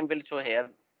 That name will show here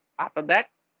after that.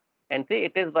 And see,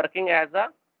 it is working as a,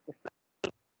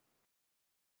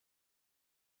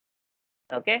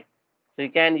 okay. So you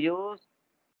can use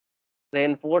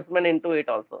reinforcement into it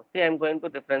also. See, I'm going to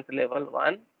difference level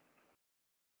 1.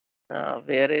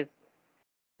 Where is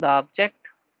the object?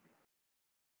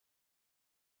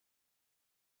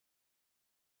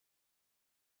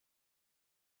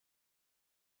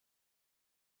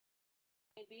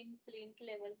 Maybe in plinth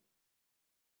level.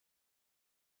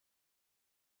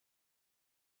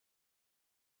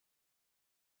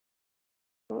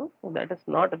 That is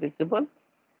not visible.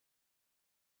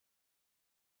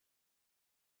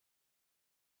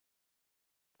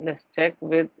 Let's check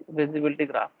with visibility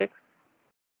graphics.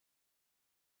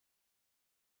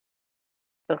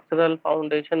 Structural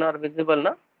foundation are visible,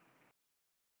 na?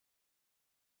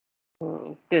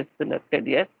 It is selected,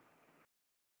 yes.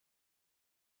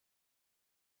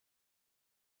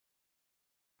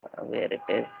 Where it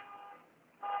is?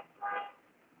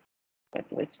 At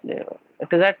which level?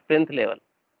 It is at plinth level.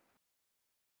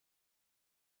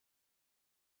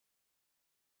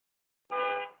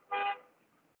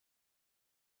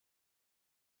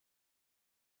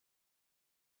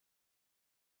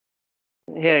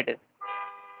 Here it is.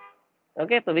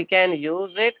 Okay, so we can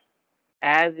use it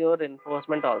as your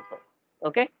reinforcement also.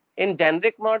 Okay, in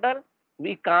generic model,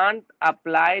 we can't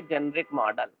apply generic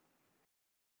model.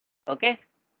 Okay,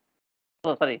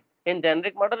 so sorry, in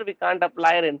generic model, we can't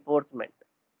apply reinforcement.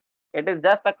 It is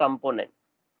just a component.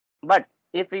 But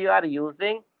if you are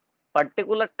using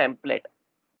particular template,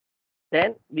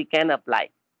 then we can apply.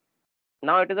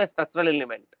 Now it is a structural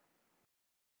element.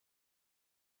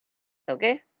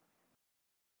 Okay,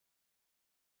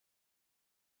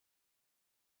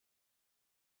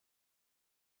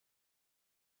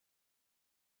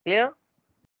 clear?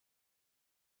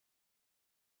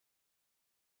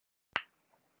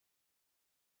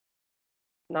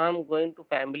 Now I'm going to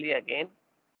family again.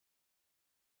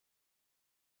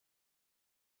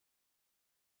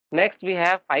 Next, we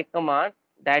have 5 commands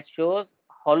that shows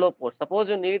hollow port. Suppose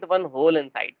you need one hole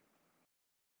inside.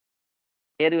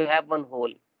 Here you have one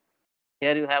hole.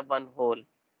 Here you have one hole.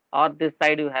 Or this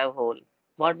side you have hole.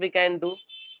 What we can do?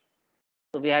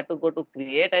 So we have to go to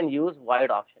create and use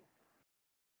void option.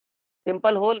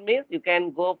 Simple hole means you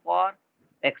can go for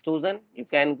extrusion. You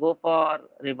can go for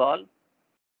revolve.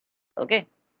 Okay.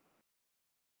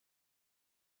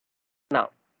 Now,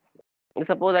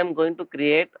 suppose I'm going to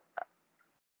create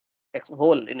a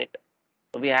hole in it.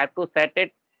 So we have to set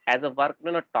it as a work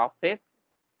plane or top face.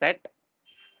 Set,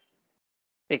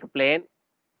 pick plane.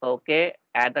 Okay,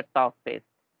 at the top face.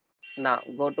 Now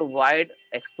go to void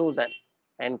extrusion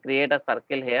and create a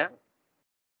circle here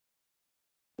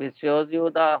which shows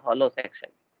you the hollow section.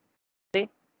 See,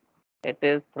 it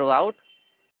is throughout,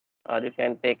 or you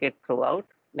can take it throughout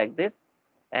like this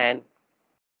and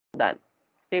done.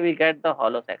 See, we get the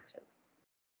hollow section.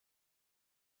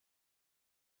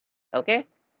 Okay.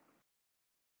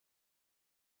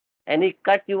 Any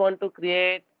cut you want to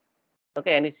create,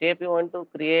 okay, any shape you want to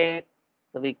create,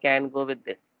 so we can go with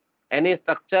this. any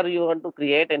structure you want to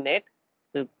create in it,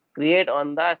 to create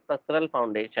on the structural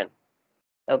foundation.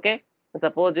 Okay,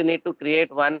 suppose you need to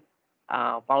create one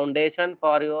foundation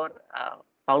for your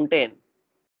fountain.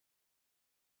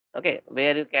 Okay,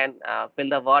 where you can fill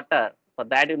the water. For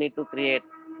that you need to create.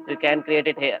 You can create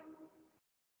it here.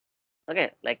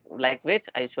 Okay, like which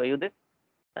I show you this.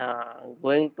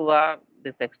 Going to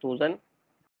this extrusion.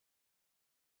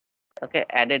 Okay,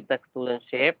 added the extrusion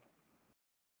shape.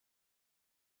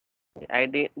 I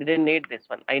didn't need this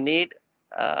one. I need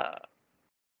uh,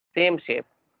 same shape.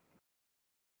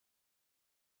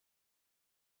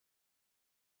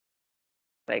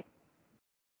 Like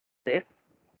this,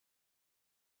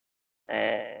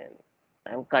 and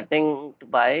I'm cutting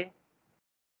by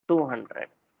 200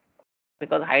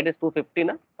 because height is 250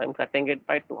 now. I'm cutting it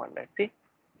by 200. See,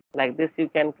 like this you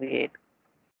can create.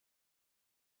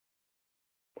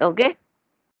 Okay,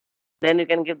 then you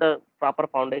can give the proper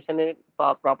foundation in it,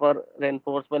 proper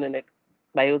reinforcement in it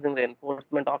by using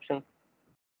reinforcement options.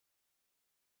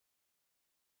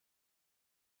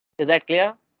 Is that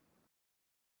clear?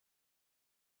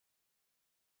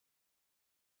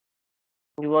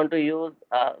 You want to use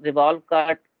revolve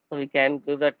cut, so we can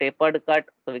do the tapered cut,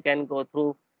 so we can go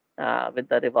through with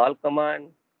the revolve command.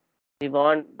 We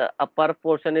want the upper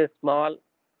portion is small,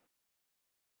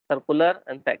 circular,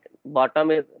 and bottom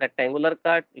is rectangular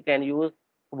cut. You can use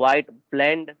white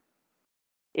blend.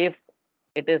 If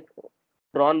it is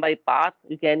drawn by path,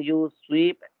 you can use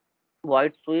sweep,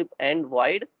 void sweep, and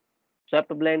void swept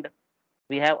blend.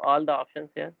 We have all the options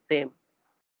here. Same.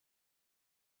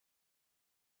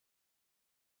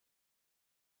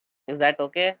 Is that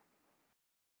okay?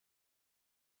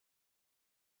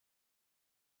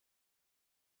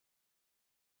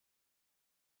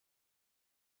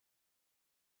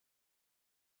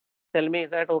 Tell me,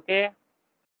 is that okay?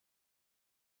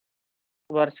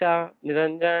 Varsha,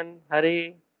 Niranjan,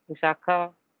 Hari,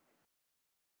 Vishakha.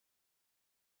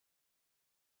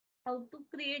 How to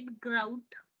create grout?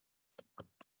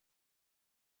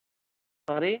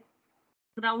 Sorry,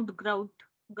 Grout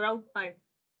part.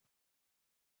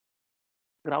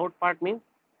 grout part means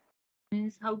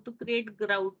Means how to create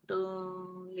grout.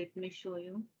 Let me show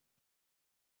you.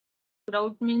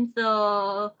 Grout means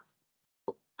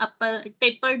upper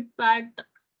tapered part.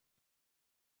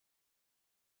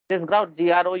 this grout,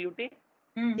 Grout.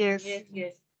 Yes.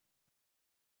 Yes.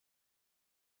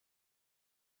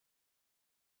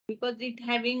 Because it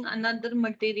having another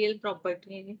material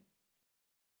property.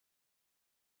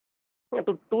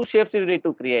 Two shapes you need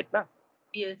to create, na?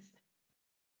 Yes.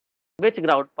 Which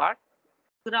grout part?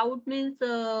 Grout means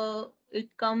it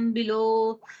come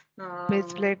below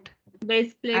Base plate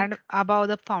base plate. and above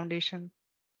the foundation.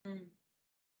 Mm.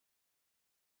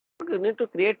 You need to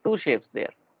create two shapes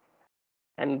there,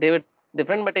 and they with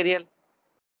different material.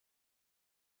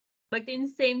 But in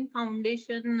same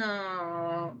foundation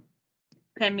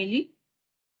family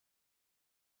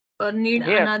or need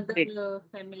Here, another see,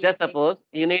 family just type. suppose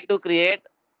you need to create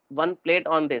one plate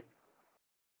on this.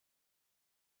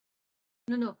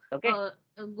 No. Okay,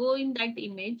 Go in that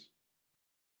image.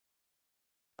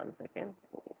 1 second.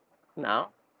 Now,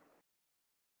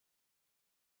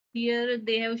 Here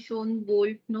they have shown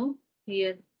bolt, no?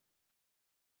 Here.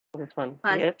 this one.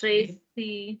 Fast Yes, trace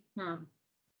C.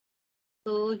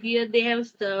 So here they have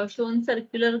shown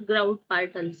circular grout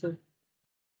part also.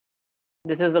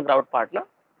 this is the grout part, na?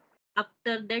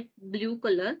 After that blue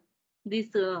color,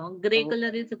 this gray color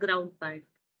is grout part.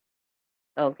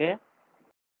 Okay.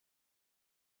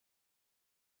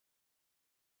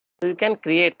 So you can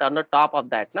create on the top of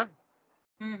that, na?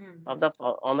 Of the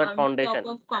on that On foundation. top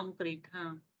of concrete,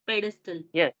 pedestal.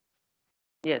 Yes,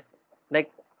 yes.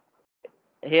 Like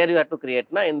here you have to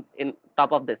create, na? In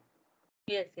top of this.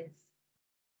 Yes.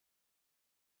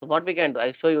 So what we can do,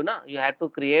 I show you, na? You have to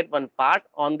create one part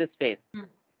on this face.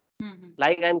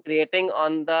 Like I'm creating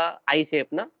on the eye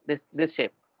shape, na? This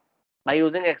shape by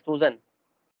using extrusion.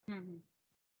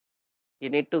 You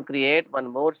need to create one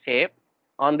more shape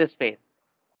on this face.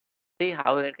 See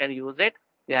how you can use it.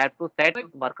 You have to set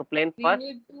But work plane we first.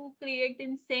 need to create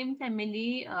in same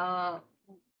family.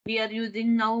 We are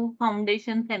using now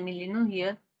foundation family, no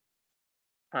here.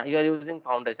 You are using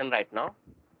foundation right now.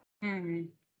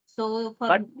 So for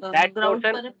But that grout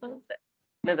portion,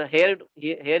 purpose. here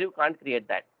you can't create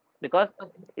that because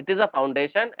Okay. it is a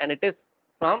foundation and it is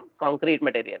from concrete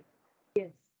material. Yes.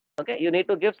 Okay, you need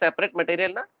to give separate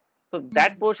material, na? So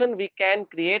that portion we can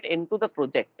create into the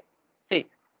project. See,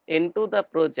 into the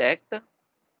project,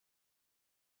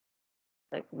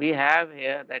 like we have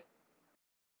here that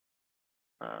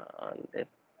on this.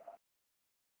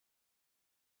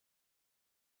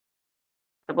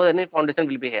 Suppose any foundation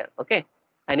will be here. Okay.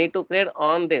 I need to create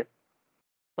on this.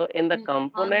 So in the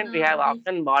component, we have this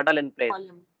option model in place.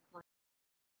 column.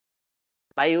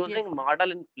 By Yes. using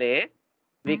model in place,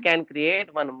 we can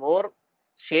create one more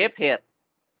shape here.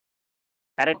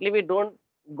 Directly, we don't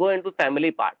go into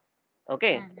family part.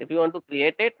 Okay. If you want to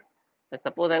create it,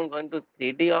 suppose I'm going to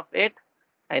 3D of it,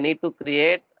 I need to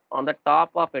create on the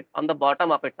top of it, on the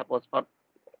bottom of it, suppose for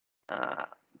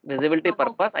visibility Top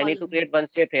of purpose, I need to column. create one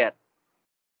shape here.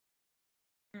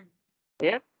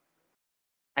 Here,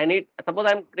 I need, suppose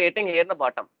I'm creating here in the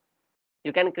bottom.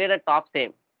 You can create a top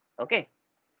same. Okay.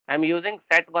 I'm using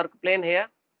set work plane here,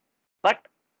 but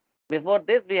before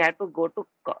this, we have to go to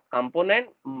component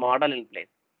model in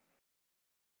place.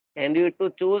 And you have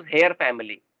to choose hair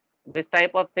family. This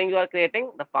type of thing you are creating,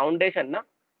 the foundation, no?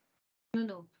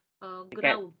 No. You can.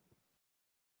 Grout.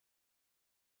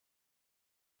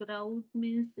 Grout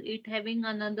means it having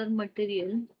another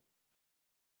material.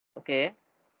 Okay.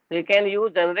 So you can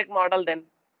use generic model then,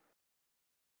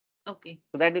 Okay.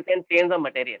 so that you can change the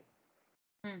material.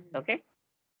 Okay.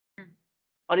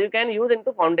 Or you can use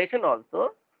into foundation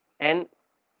also, and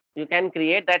you can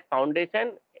create that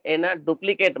foundation in a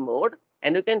duplicate mode,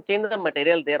 and you can change the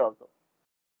material there also.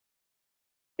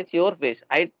 It's your wish.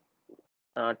 I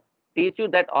teach you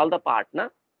that all the part, na?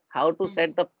 How to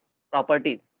set the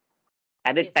properties,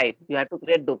 edit Yes. type. You have to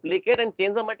create duplicate and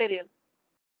change the material.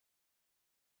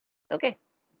 Okay.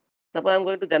 Suppose I'm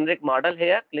going to generic model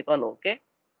here. Click on OK.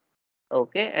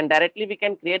 Okay. And directly we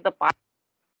can create the part.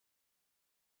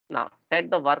 Now set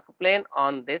the work plane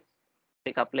on this.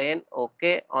 Pick a plane.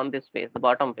 Okay. On this face, the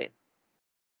bottom face.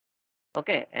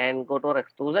 Okay. And go to our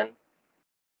extrusion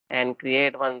and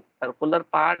create one circular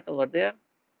part over there.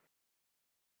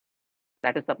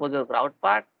 That is suppose your grout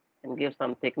part, and give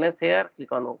some thickness here.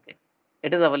 Click on OK.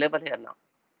 It is available here now.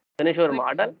 Finish your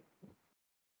model.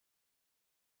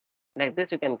 Like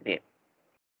this you can create.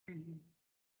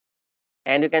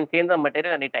 And you can change the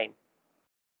material anytime.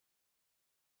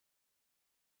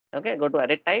 Okay, go to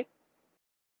edit type.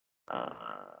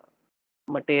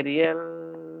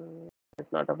 Material is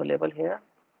not available here.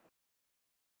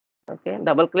 Okay,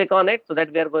 double click on it so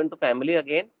that we are going to family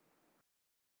again.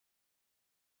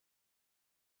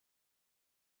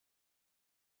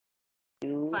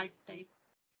 Part type.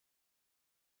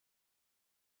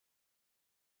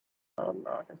 Oh,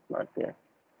 no, it's not there.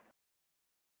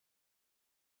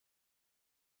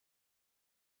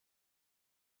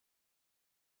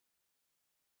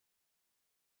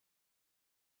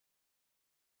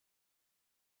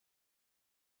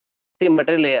 See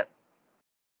material here.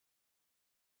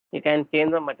 You can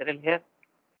change the material here.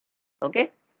 Okay.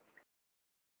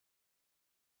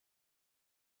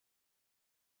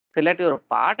 Select your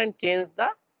part and change the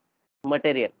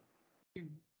material.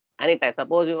 Anytime.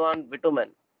 Suppose you want bitumen.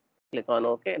 Click on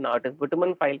OK. Now it is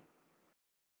bitumen file.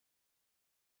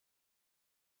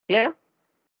 Clear?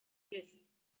 Yes.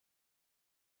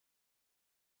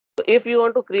 So if you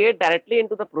want to create directly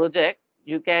into the project,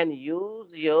 you can use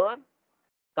your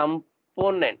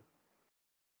component.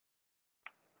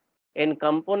 In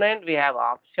component, we have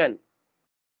option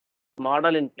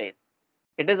model in place.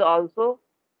 It is also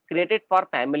created for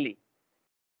family.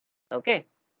 Okay.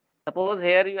 Suppose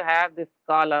here you have this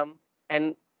column,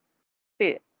 and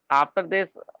see after this,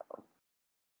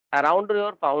 around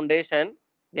your foundation,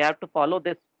 we have to follow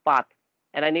this path,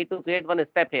 and I need to create one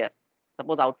step here.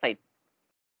 Suppose outside.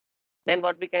 Then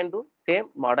what we can do? Same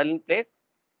model in place.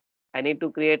 I need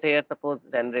to create here, suppose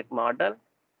generic model.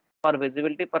 For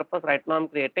visibility purpose, right now I'm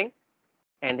creating.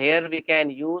 And here we can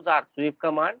use our sweep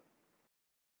command.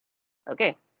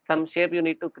 Okay. Some shape you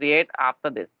need to create after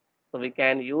this. So we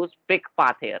can use pick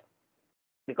path here.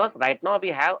 Because right now we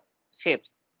have shapes.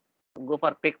 Go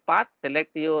for pick path,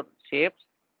 select your shapes.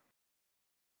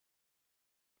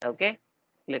 Okay.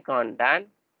 Click on done.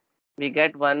 We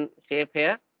get one shape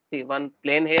here. See one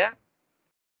plane here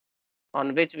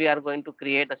on which we are going to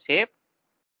create a shape.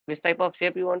 Which type of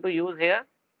shape you want to use here?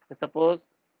 Suppose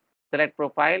select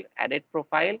profile, edit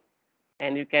profile,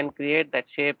 and you can create that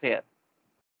shape here.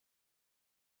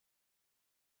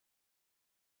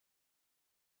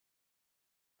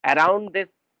 Around this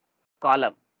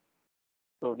column.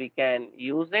 So we can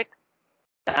use it.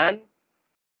 Done.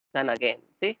 Done again.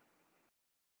 See?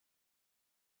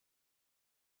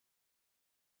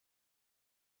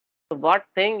 So what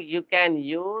thing you can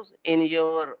use in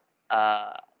your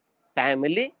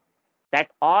family, that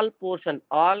all portion,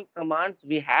 all commands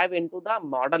we have into the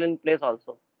model in place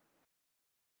also.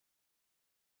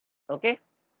 Okay.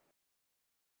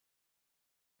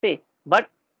 See, but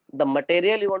the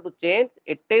material you want to change,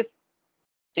 it is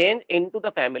changed into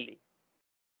the family.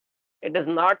 It does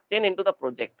not chain into the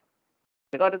project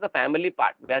because it's a family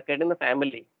part. We are creating the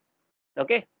family.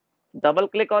 Okay. Double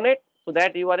click on it so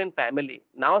that you are in family.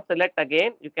 Now select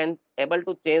again. You can able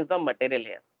to change the material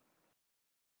here.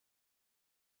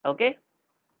 Okay.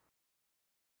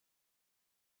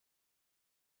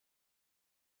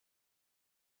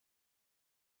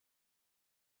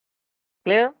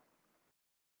 Clear?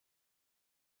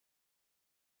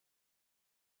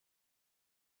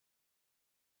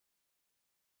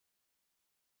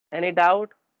 Any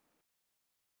doubt?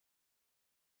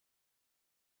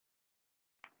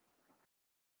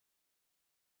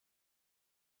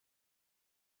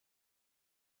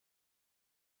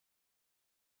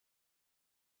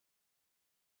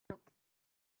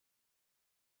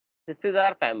 This is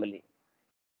our family.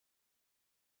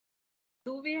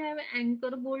 Do we have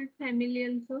anchor bolt family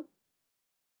also?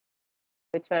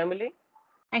 Which family?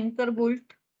 Anchor bolt,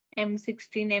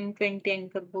 M16, M20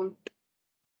 anchor bolt.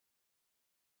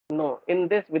 No, in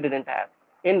this we didn't have.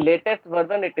 In latest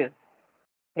version it is.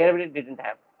 Here we didn't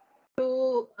have.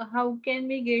 So how can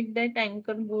we get that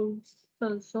anchor bolts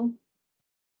also?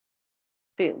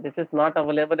 See, this is not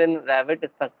available in Revit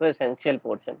Structure Essential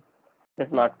portion. This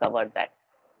is not covered that.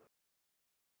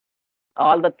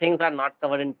 All the things are not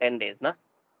covered in 10 days, na?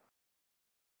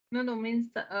 No, means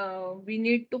we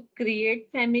need to create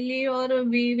family or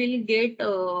we will get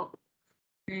No,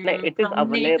 it is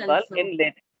from net available also.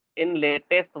 in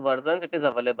latest versions. It is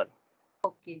available.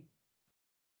 Okay.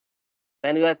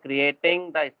 When you are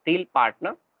creating the steel part,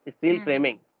 na, steel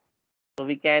framing, so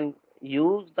we can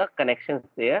use the connections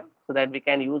there so that we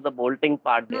can use the bolting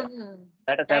part there. No,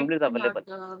 That assembly is that's available.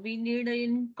 not. We need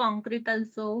in concrete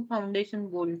also foundation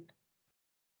bolt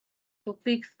to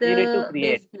fix You need to the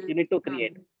create. base plate. You need to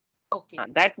create. Okay.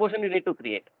 That portion you need to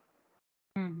create.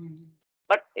 Mm-hmm.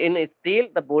 But in steel,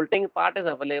 the bolting part is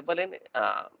available in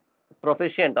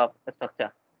proficient of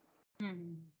structure.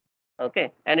 Mm-hmm.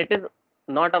 Okay, and it is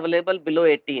not available below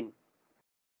 18,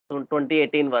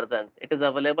 2018 versions. It is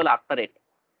available after it.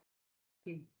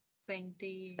 Okay.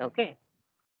 20. Okay,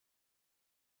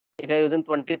 if you are using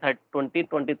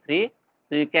 2023,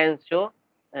 so you can show,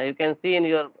 you can see in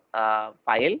your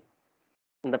file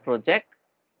in the project.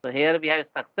 So here we have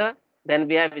structure, then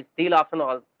we have steel option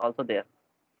also there.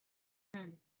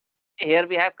 Here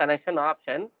we have connection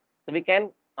option, so we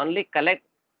can only connect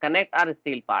our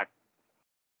steel part.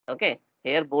 Okay,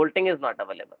 here bolting is not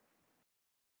available.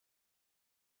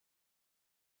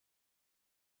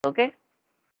 Okay.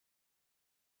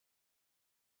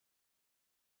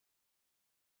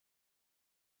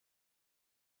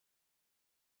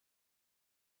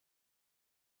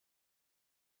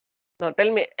 Now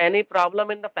tell me, any problem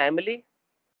in the family?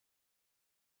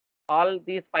 All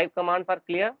these 5 commands are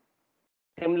clear.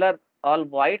 Similar, all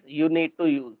voids you need to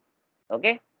use.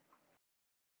 Okay.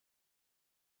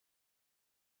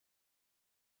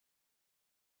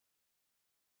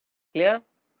 Clear?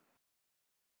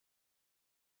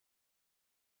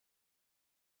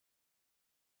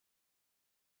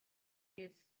 Yes.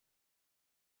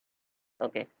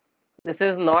 Okay. This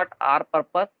is not our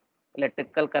purpose.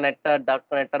 Electrical connector, duct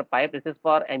connector, pipe. This is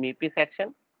for MEP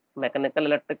section, mechanical,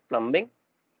 electric, plumbing.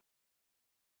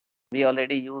 We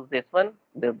already use this one.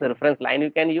 This is the reference line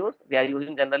you can use. We are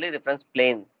using generally reference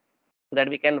plane so that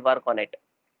we can work on it.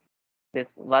 This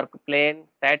work plane,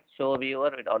 set, show,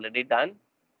 viewer, it already done.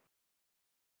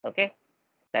 Okay.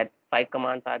 That 5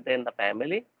 commands are there in the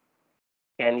family.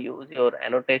 Can use your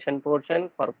annotation portion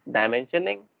for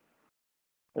dimensioning.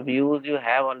 Views you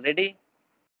have already.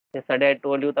 Yesterday I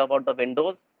told you about the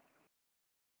windows.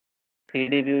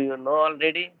 3D view you know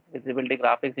already. Visibility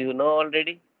graphics you know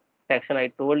already. Section I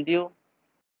told you.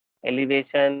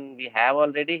 Elevation we have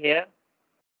already here.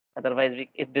 Otherwise,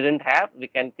 if didn't have, we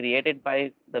can create it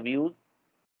by the views.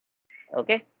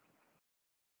 Okay.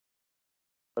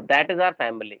 So that is our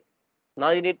family.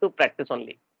 Now you need to practice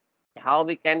only. How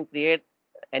we can create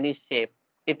any shape.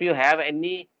 If you have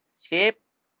any shape,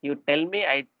 you tell me,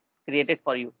 I create it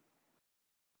for you.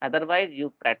 Otherwise,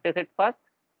 you practice it first.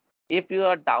 If you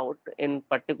are doubt in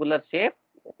particular shape,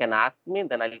 you can ask me,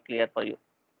 then I will clear for you.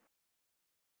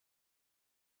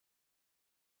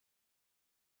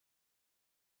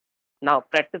 Now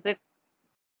practice it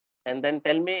and then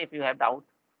tell me if you have doubt.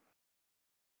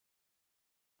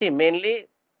 See, mainly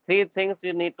 3 things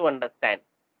you need to understand.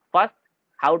 First,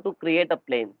 how to create a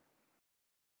plane.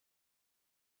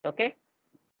 Okay.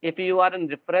 If you are in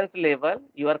reference level,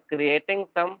 you are creating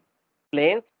some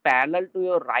planes parallel to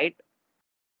your right,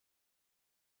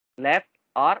 left,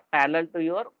 or parallel to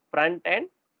your front and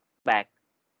back.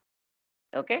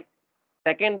 Okay.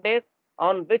 Second is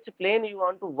on which plane you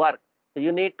want to work. So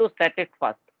you need to set it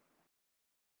first.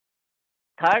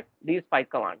 Third, these 5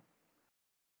 commands,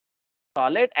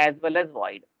 solid as well as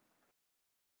void.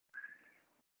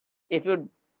 If you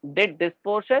did this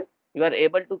portion, you are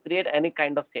able to create any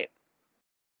kind of shape.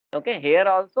 Okay, here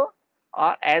also,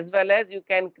 or as well as you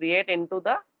can create into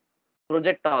the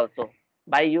project also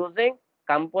by using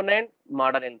component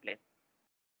model in place.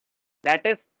 That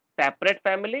is separate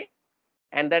family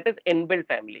and that is inbuilt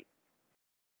family.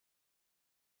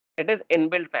 It is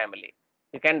inbuilt family.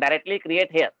 You can directly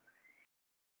create here.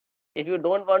 If you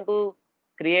don't want to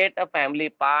create a family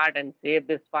part and save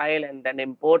this file and then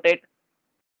import it,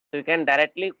 so you can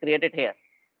directly create it here.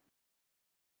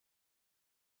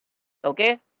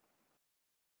 Okay.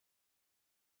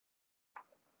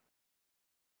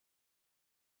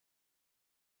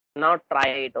 Now try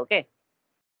it. Okay.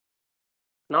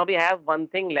 Now we have one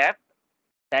thing left.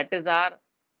 That is our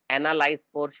analyze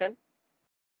portion.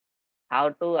 How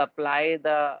to apply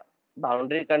the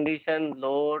boundary condition,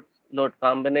 loads, load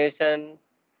combination,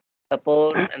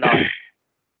 support, and all.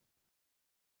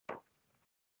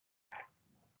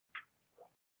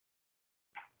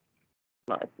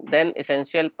 Then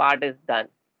essential part is done.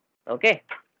 Okay.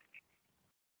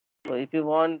 So if you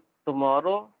want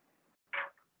tomorrow,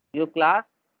 you class,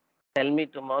 tell me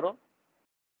tomorrow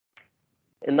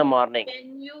in the morning.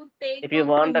 Can you take If you on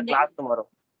want the Monday? class tomorrow.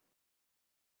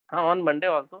 On Monday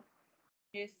also.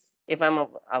 Yes. If I'm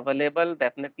available,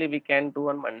 definitely we can do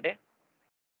on Monday.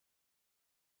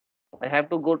 I have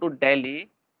to go to Delhi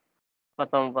for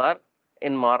some work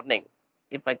in morning.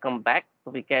 If I come back,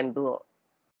 so we can do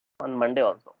on Monday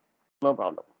also. No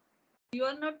problem. You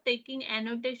are not taking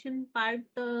annotation part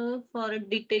for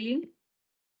detailing?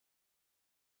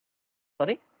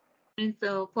 Sorry? Means,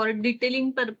 for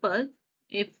detailing purpose,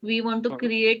 if we want to Mhm.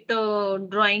 create a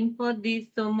drawing for this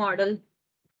model.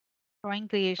 Drawing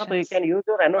So you creations. can use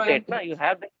your annotate. Drawing. You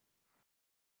have this.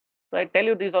 So I tell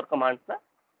you these are commands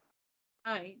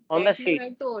on the That you sheet.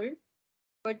 have told,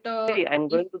 but See, I'm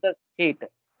if going to the sheet.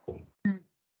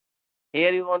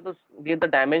 Here you want to give the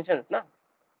dimensions.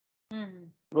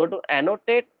 Go to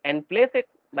annotate and place it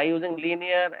by using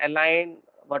linear, align,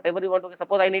 whatever you want to.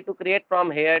 Suppose I need to create from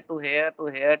here to here to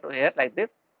here to here like this.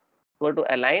 Go to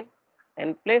align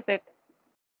and place it.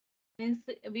 means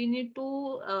we need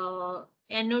to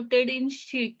annotate in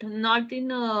sheet, not in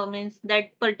means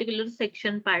that particular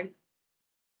section part.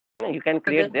 You can Other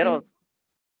create there thing. also.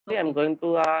 See, I'm Okay. going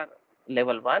to our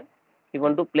level 1. You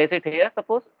want to place it here,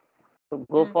 suppose. So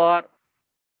go Hmm. for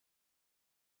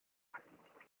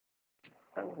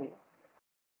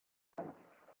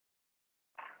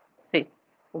see,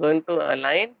 going to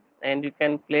align and you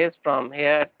can place from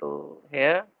here to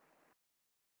here,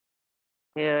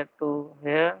 here to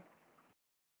here.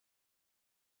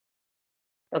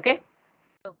 Okay,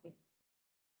 Okay.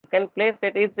 you can place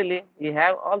it easily. You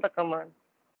have all the commands.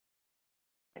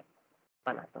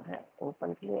 बना तो है,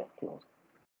 open clear close.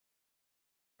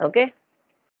 Okay,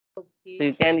 so Okay.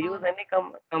 you can use any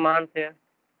commands here.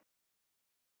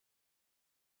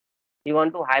 You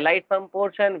want to highlight some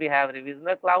portion, we have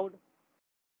revisioner cloud.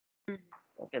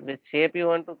 Okay, which shape you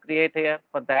want to create here,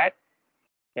 for that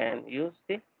you can use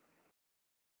this.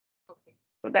 Okay.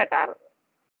 So that are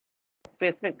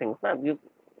specific things. Na?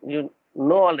 You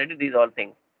know already these all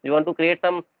things. You want to create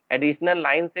some additional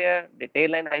lines here,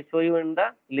 detail line, I show you in the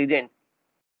legend.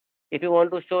 If you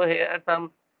want to show here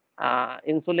some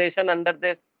insulation under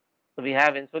this, so we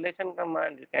have insulation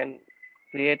command. You can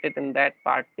create it in that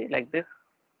part, see, like this.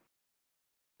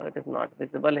 So it is not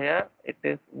visible here. It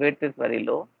is width is very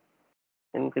low.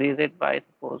 Increase it by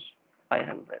suppose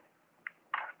 500.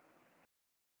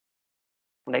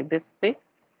 Like this, see.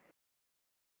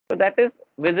 So that is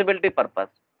visibility purpose.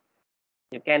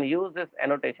 You can use this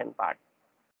annotation part.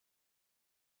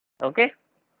 Okay.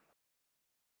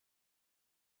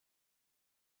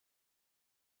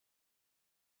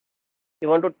 You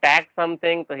want to tag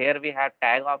something, so here we have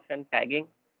tag option, tagging.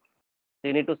 So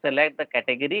you need to select the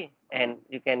category and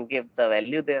you can give the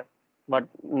value there. What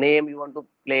name you want to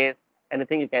place,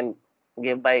 anything you can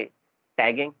give by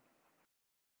tagging.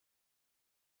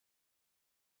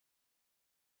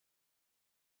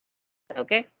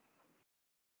 Okay.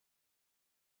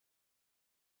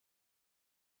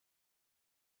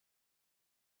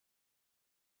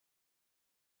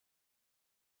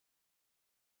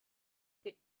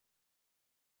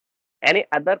 Any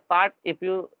other part, if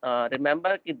you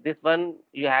remember, this one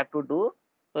you have to do.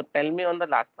 So tell me on the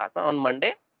last class, on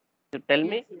Monday, you tell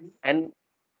me Yes. and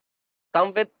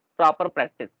come with proper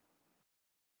practice.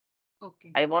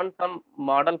 Okay. I want some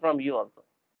model from you also.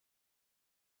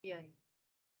 Yeah.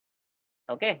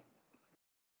 Okay.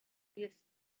 Yes.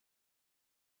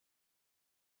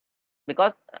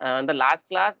 because in the last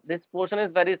class, this portion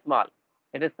is very small.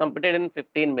 It is completed in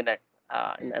 15 minutes.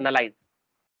 In analyze.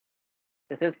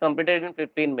 This is completed in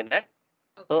 15 minutes.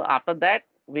 So after that,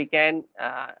 we can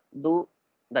do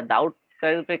the doubt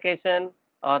clarification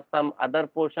or some other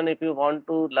portion. If you want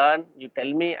to learn, you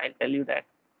tell me, I'll tell you that.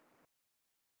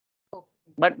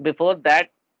 But before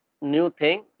that new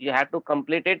thing, you have to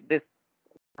complete it. This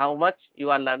how much you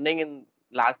are learning in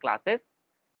last classes.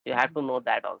 You have to know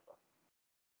that also.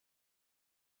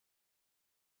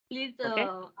 Please, Okay.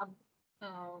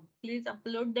 Please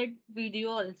upload that video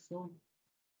also.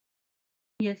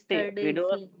 See, Yesterday's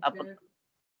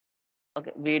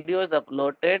okay, video is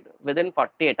uploaded within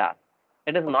 48 hours.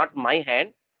 It is not my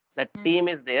hand. The team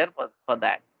is there for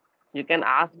that. You can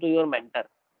ask to your mentor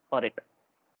for it.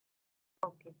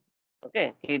 Okay.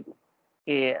 Okay.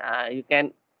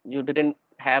 You didn't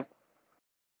have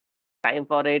time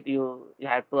for it. You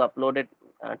have to upload it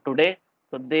today.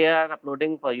 So they are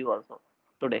uploading for you also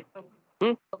today.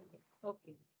 Hmm?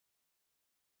 Okay.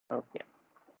 Okay.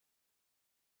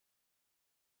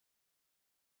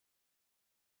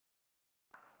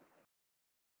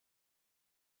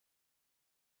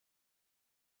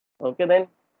 Okay then.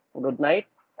 Good night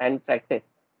and practice.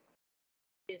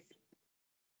 Yes.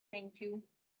 Thank you.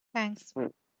 Thanks.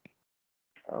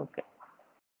 Okay.